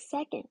 seconds, a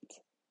second.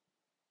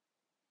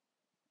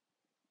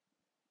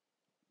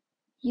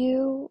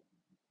 You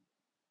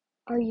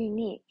are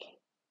unique.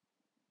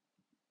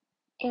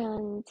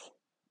 And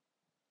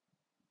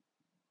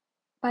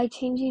by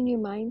changing your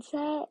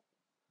mindset,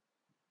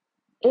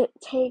 it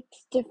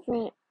takes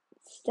different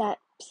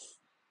steps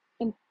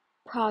and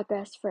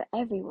progress for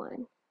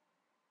everyone.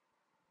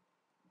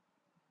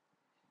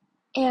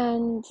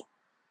 And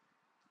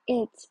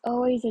it's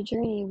always a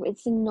journey.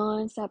 It's a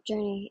non-stop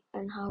journey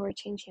on how we're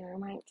changing our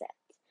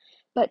mindsets.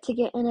 But to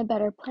get in a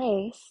better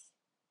place,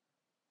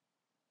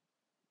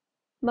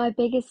 my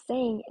biggest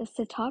thing is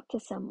to talk to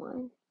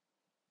someone.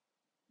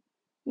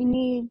 You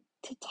need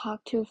to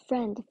talk to a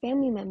friend, a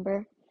family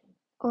member,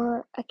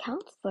 or a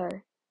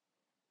counselor.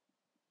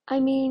 I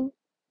mean,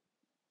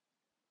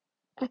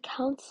 a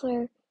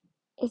counselor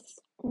is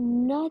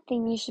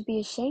nothing you should be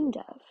ashamed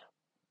of.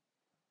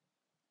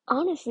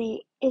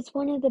 Honestly, it's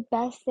one of the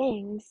best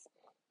things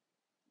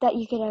that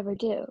you could ever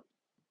do.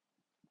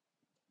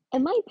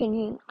 In my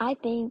opinion, I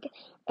think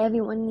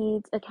everyone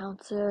needs a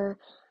counselor,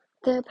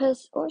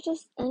 therapist, or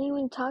just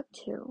anyone to talk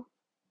to.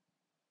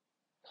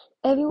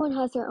 Everyone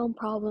has their own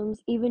problems,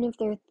 even if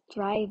they're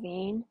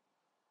thriving.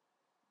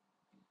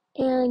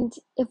 And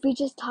if we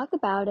just talk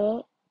about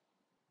it,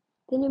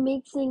 then it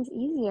makes things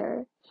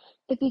easier.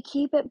 If you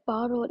keep it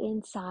bottled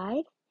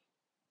inside,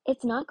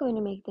 it's not going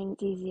to make things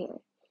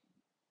easier.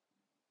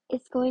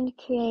 It's going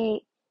to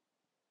create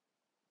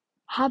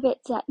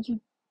habits that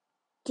you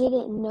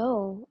didn't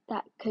know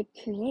that could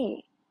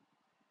create.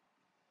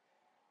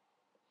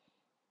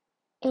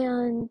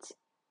 And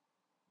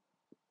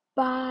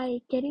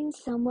by getting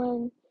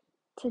someone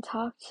to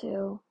talk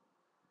to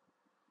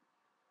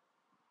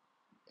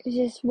is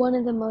just one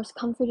of the most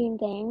comforting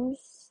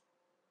things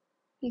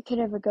you could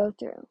ever go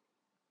through.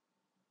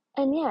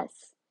 And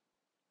yes,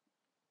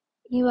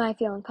 you might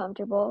feel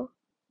uncomfortable,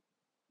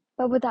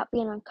 but without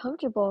being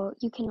uncomfortable,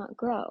 you cannot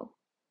grow.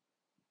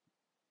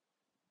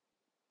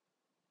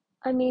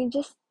 I mean,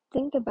 just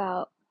think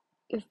about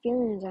your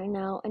feelings right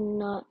now and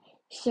not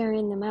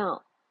sharing them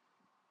out.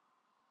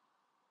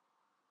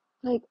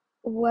 Like,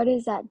 what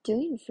is that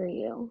doing for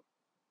you?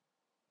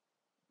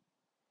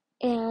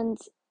 And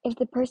if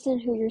the person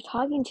who you're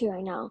talking to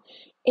right now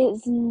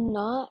is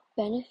not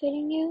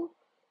benefiting you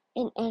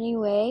in any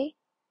way,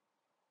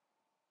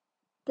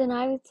 then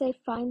I would say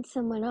find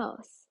someone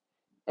else.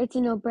 It's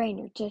a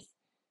no-brainer. Just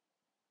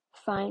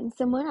find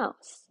someone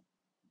else.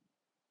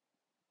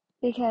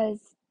 Because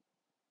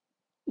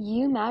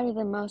you matter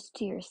the most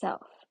to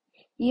yourself.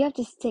 You have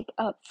to stick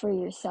up for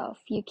yourself.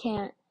 You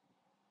can't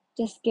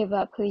just give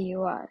up who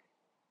you are.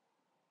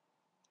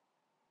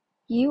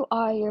 You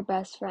are your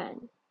best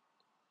friend.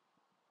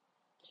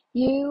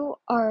 You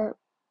are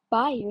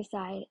by your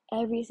side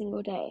every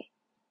single day.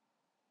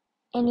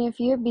 And if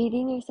you're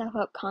beating yourself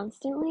up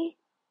constantly,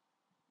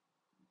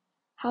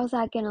 how's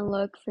that gonna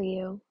look for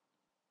you?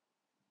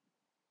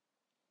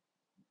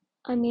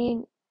 I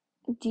mean,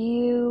 do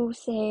you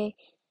say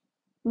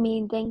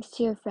mean things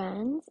to your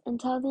friends and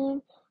tell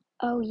them,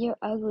 oh, you're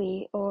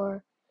ugly,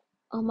 or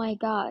oh my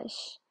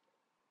gosh,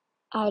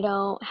 I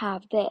don't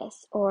have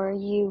this, or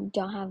you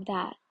don't have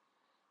that?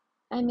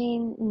 I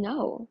mean,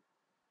 no.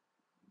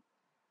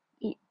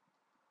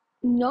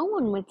 No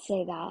one would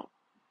say that.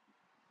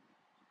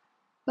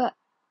 But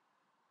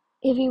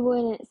if you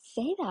wouldn't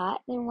say that,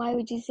 then why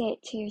would you say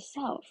it to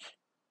yourself?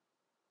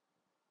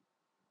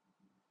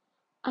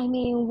 I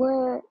mean,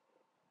 we're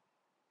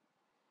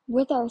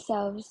with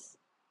ourselves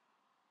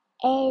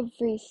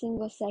every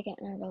single second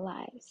of our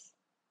lives.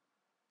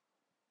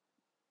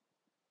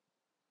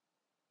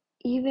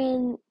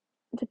 even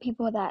the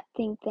people that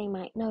think they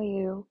might know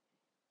you,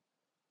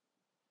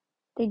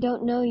 they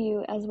don't know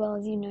you as well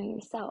as you know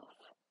yourself.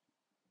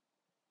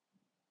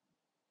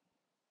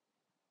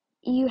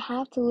 You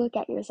have to look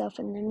at yourself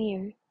in the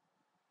mirror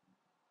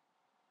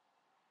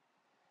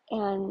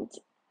and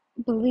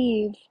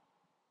believe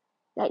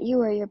that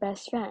you are your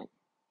best friend.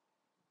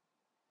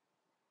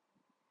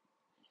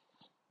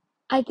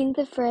 I think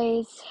the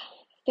phrase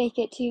fake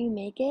it till you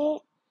make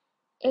it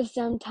is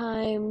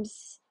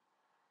sometimes,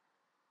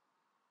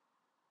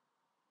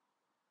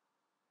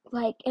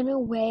 like, in a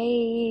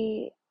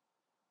way,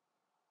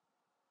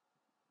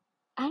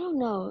 I don't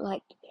know,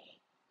 like,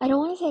 I don't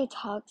want to say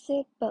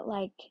toxic, but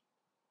like,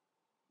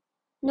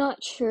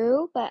 not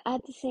true, but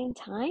at the same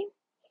time,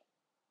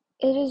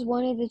 it is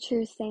one of the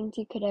truest things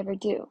you could ever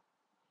do.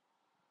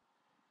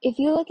 If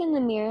you look in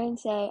the mirror and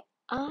say,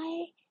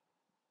 I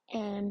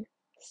am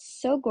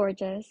so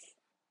gorgeous,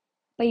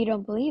 but you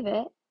don't believe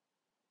it,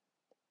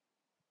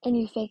 and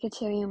you fake it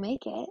till you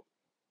make it,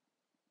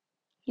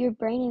 your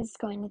brain is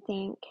going to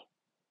think,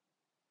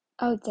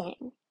 oh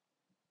dang,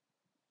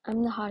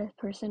 I'm the hottest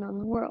person on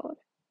the world.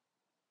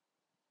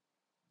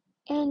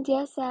 And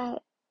yes, that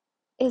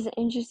is an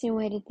interesting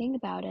way to think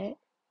about it,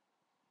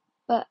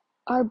 but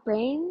our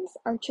brains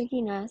are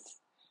tricking us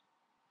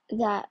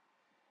that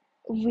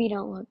we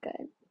don't look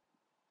good.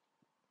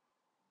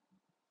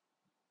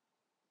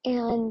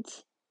 And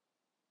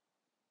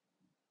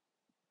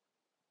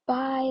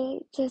by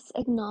just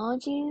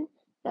acknowledging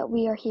that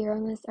we are here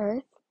on this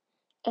earth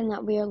and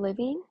that we are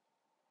living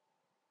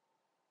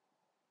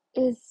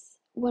is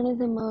one of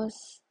the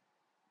most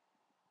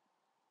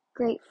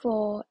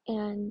grateful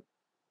and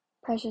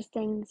precious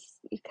things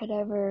you could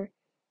ever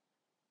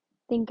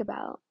think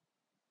about.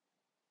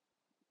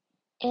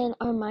 And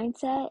our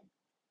mindset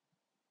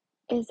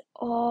is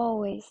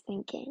always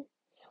thinking.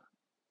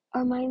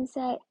 Our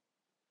mindset,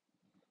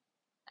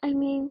 I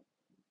mean,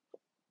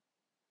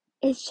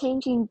 is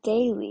changing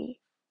daily.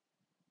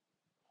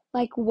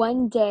 Like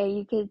one day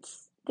you could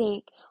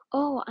think,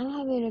 oh, I'm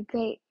having a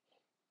great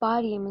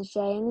body image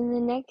day. And then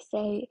the next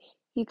day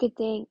you could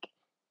think,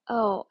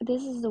 oh,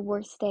 this is the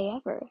worst day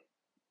ever.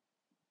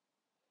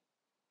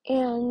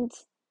 And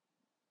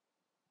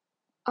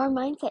our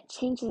mindset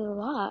changes a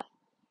lot.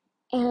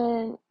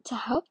 And to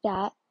help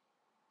that,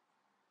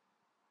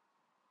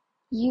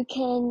 you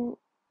can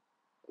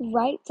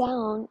write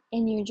down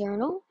in your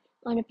journal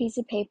on a piece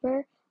of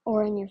paper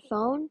or in your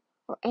phone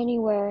or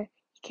anywhere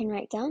you can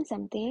write down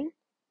something.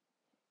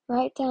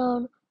 Write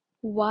down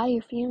why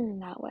you're feeling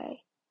that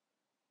way.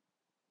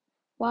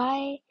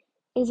 Why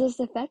is this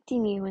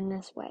affecting you in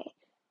this way?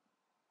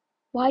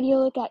 Why do you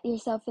look at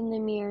yourself in the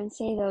mirror and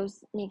say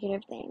those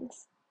negative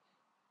things?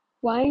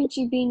 Why aren't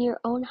you being your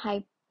own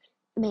hype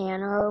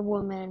man or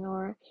woman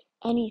or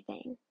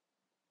anything?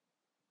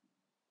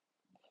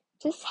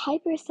 Just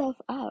hype yourself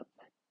up.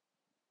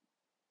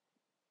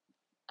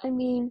 I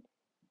mean,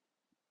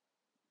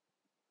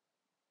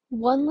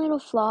 one little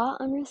flaw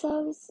on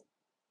yourselves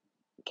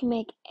can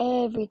make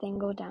everything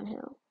go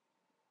downhill.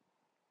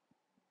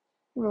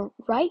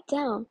 Write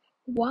down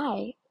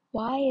why.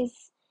 Why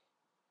is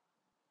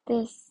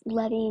this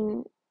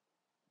letting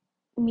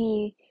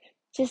me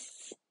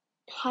just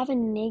have a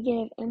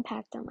negative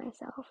impact on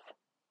myself?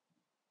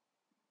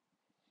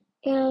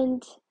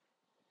 And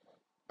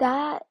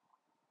that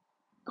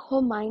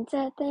whole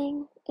mindset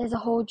thing is a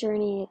whole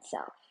journey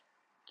itself.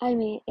 I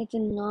mean, it's a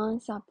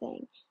non-stop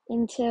thing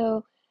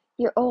until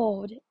you're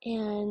old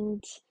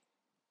and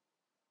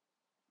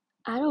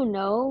I don't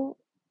know,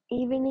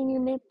 even in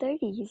your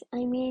mid-30s.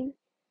 I mean,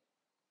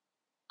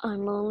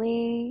 I'm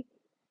only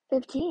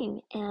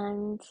 15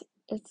 and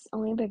it's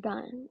only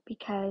begun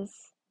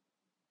because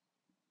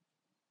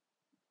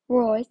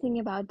we're always thinking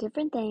about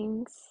different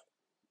things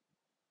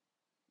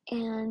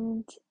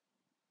and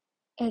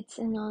it's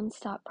a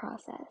non-stop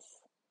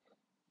process.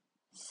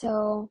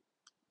 So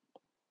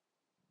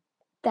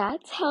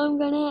that's how I'm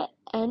gonna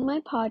end my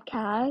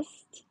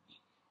podcast.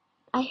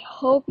 I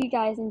hope you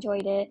guys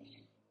enjoyed it.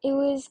 It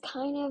was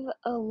kind of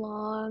a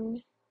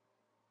long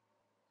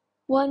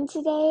one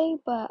today,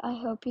 but I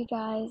hope you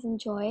guys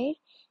enjoyed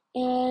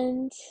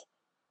and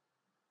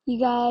you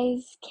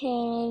guys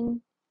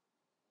can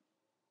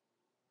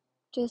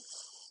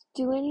just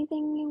do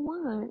anything you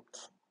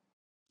want.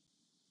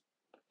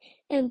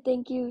 And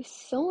thank you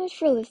so much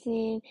for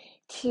listening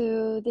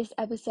to this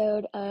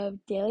episode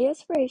of Daily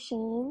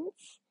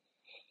Aspirations.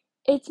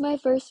 It's my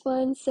first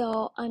one,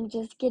 so I'm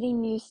just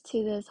getting used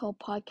to this whole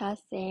podcast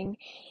thing.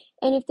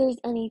 And if there's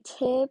any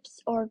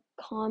tips or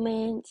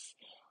comments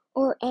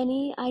or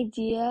any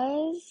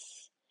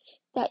ideas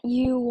that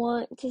you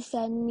want to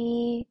send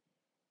me,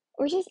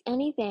 or just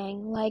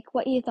anything, like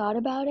what you thought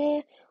about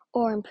it,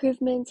 or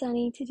improvements I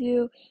need to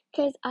do,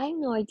 because I have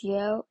no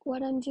idea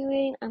what I'm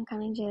doing. I'm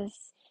kind of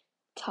just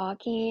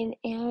talking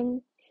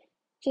and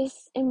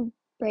just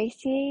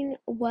embracing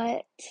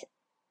what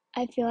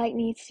I feel like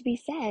needs to be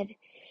said.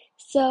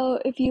 So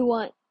if you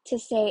want to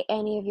say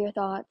any of your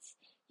thoughts,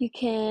 you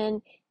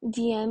can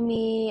DM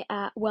me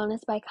at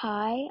Wellness by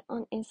Kai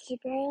on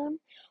Instagram,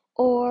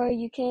 or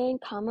you can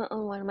comment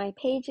on one of my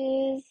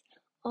pages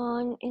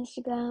on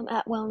Instagram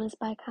at Wellness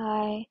by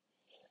Kai,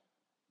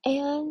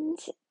 and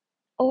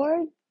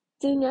or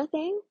do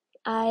nothing.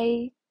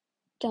 I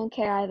don't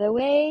care either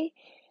way,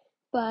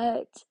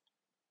 but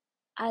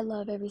I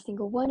love every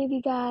single one of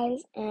you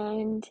guys,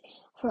 and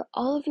for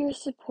all of your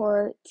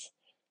support.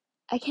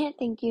 I can't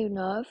thank you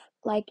enough.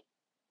 Like,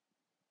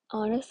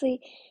 honestly,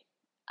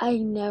 I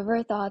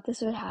never thought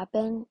this would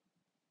happen.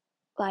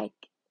 Like,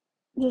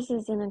 this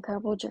is an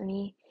incredible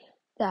journey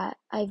that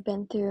I've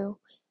been through,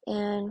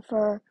 and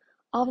for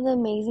all of the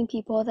amazing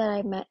people that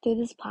I've met through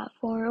this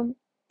platform,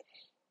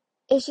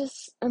 it's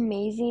just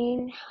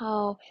amazing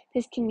how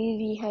this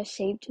community has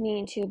shaped me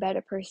into a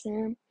better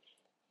person.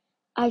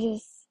 I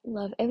just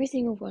love every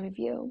single one of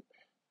you.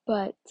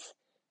 But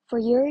for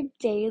your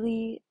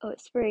daily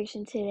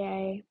inspiration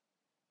today,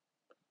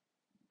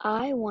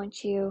 I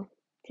want you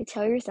to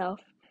tell yourself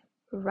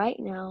right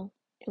now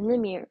in the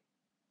mirror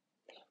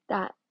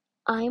that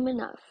I'm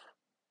enough.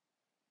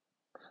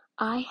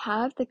 I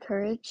have the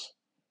courage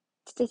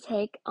to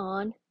take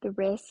on the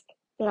risk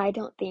that I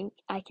don't think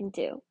I can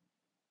do,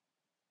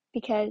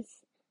 because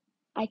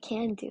I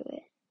can do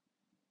it.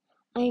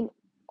 I'm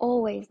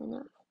always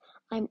enough.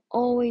 I'm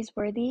always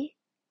worthy,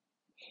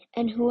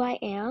 and who I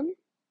am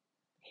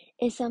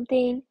is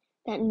something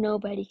that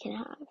nobody can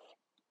have.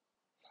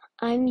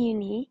 I'm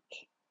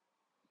unique,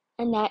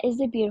 and that is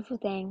the beautiful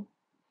thing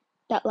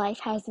that life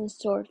has in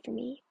store for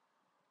me.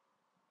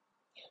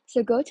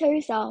 So go tell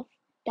yourself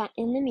that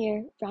in the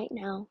mirror right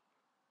now,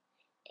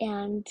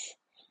 and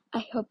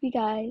I hope you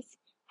guys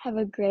have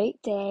a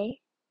great day.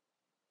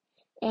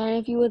 And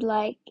if you would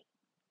like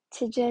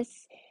to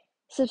just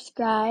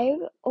subscribe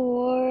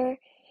or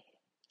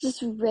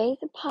just rate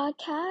the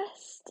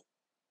podcast,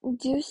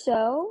 do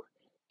so.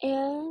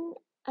 And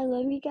I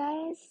love you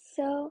guys.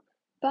 So,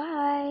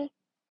 bye.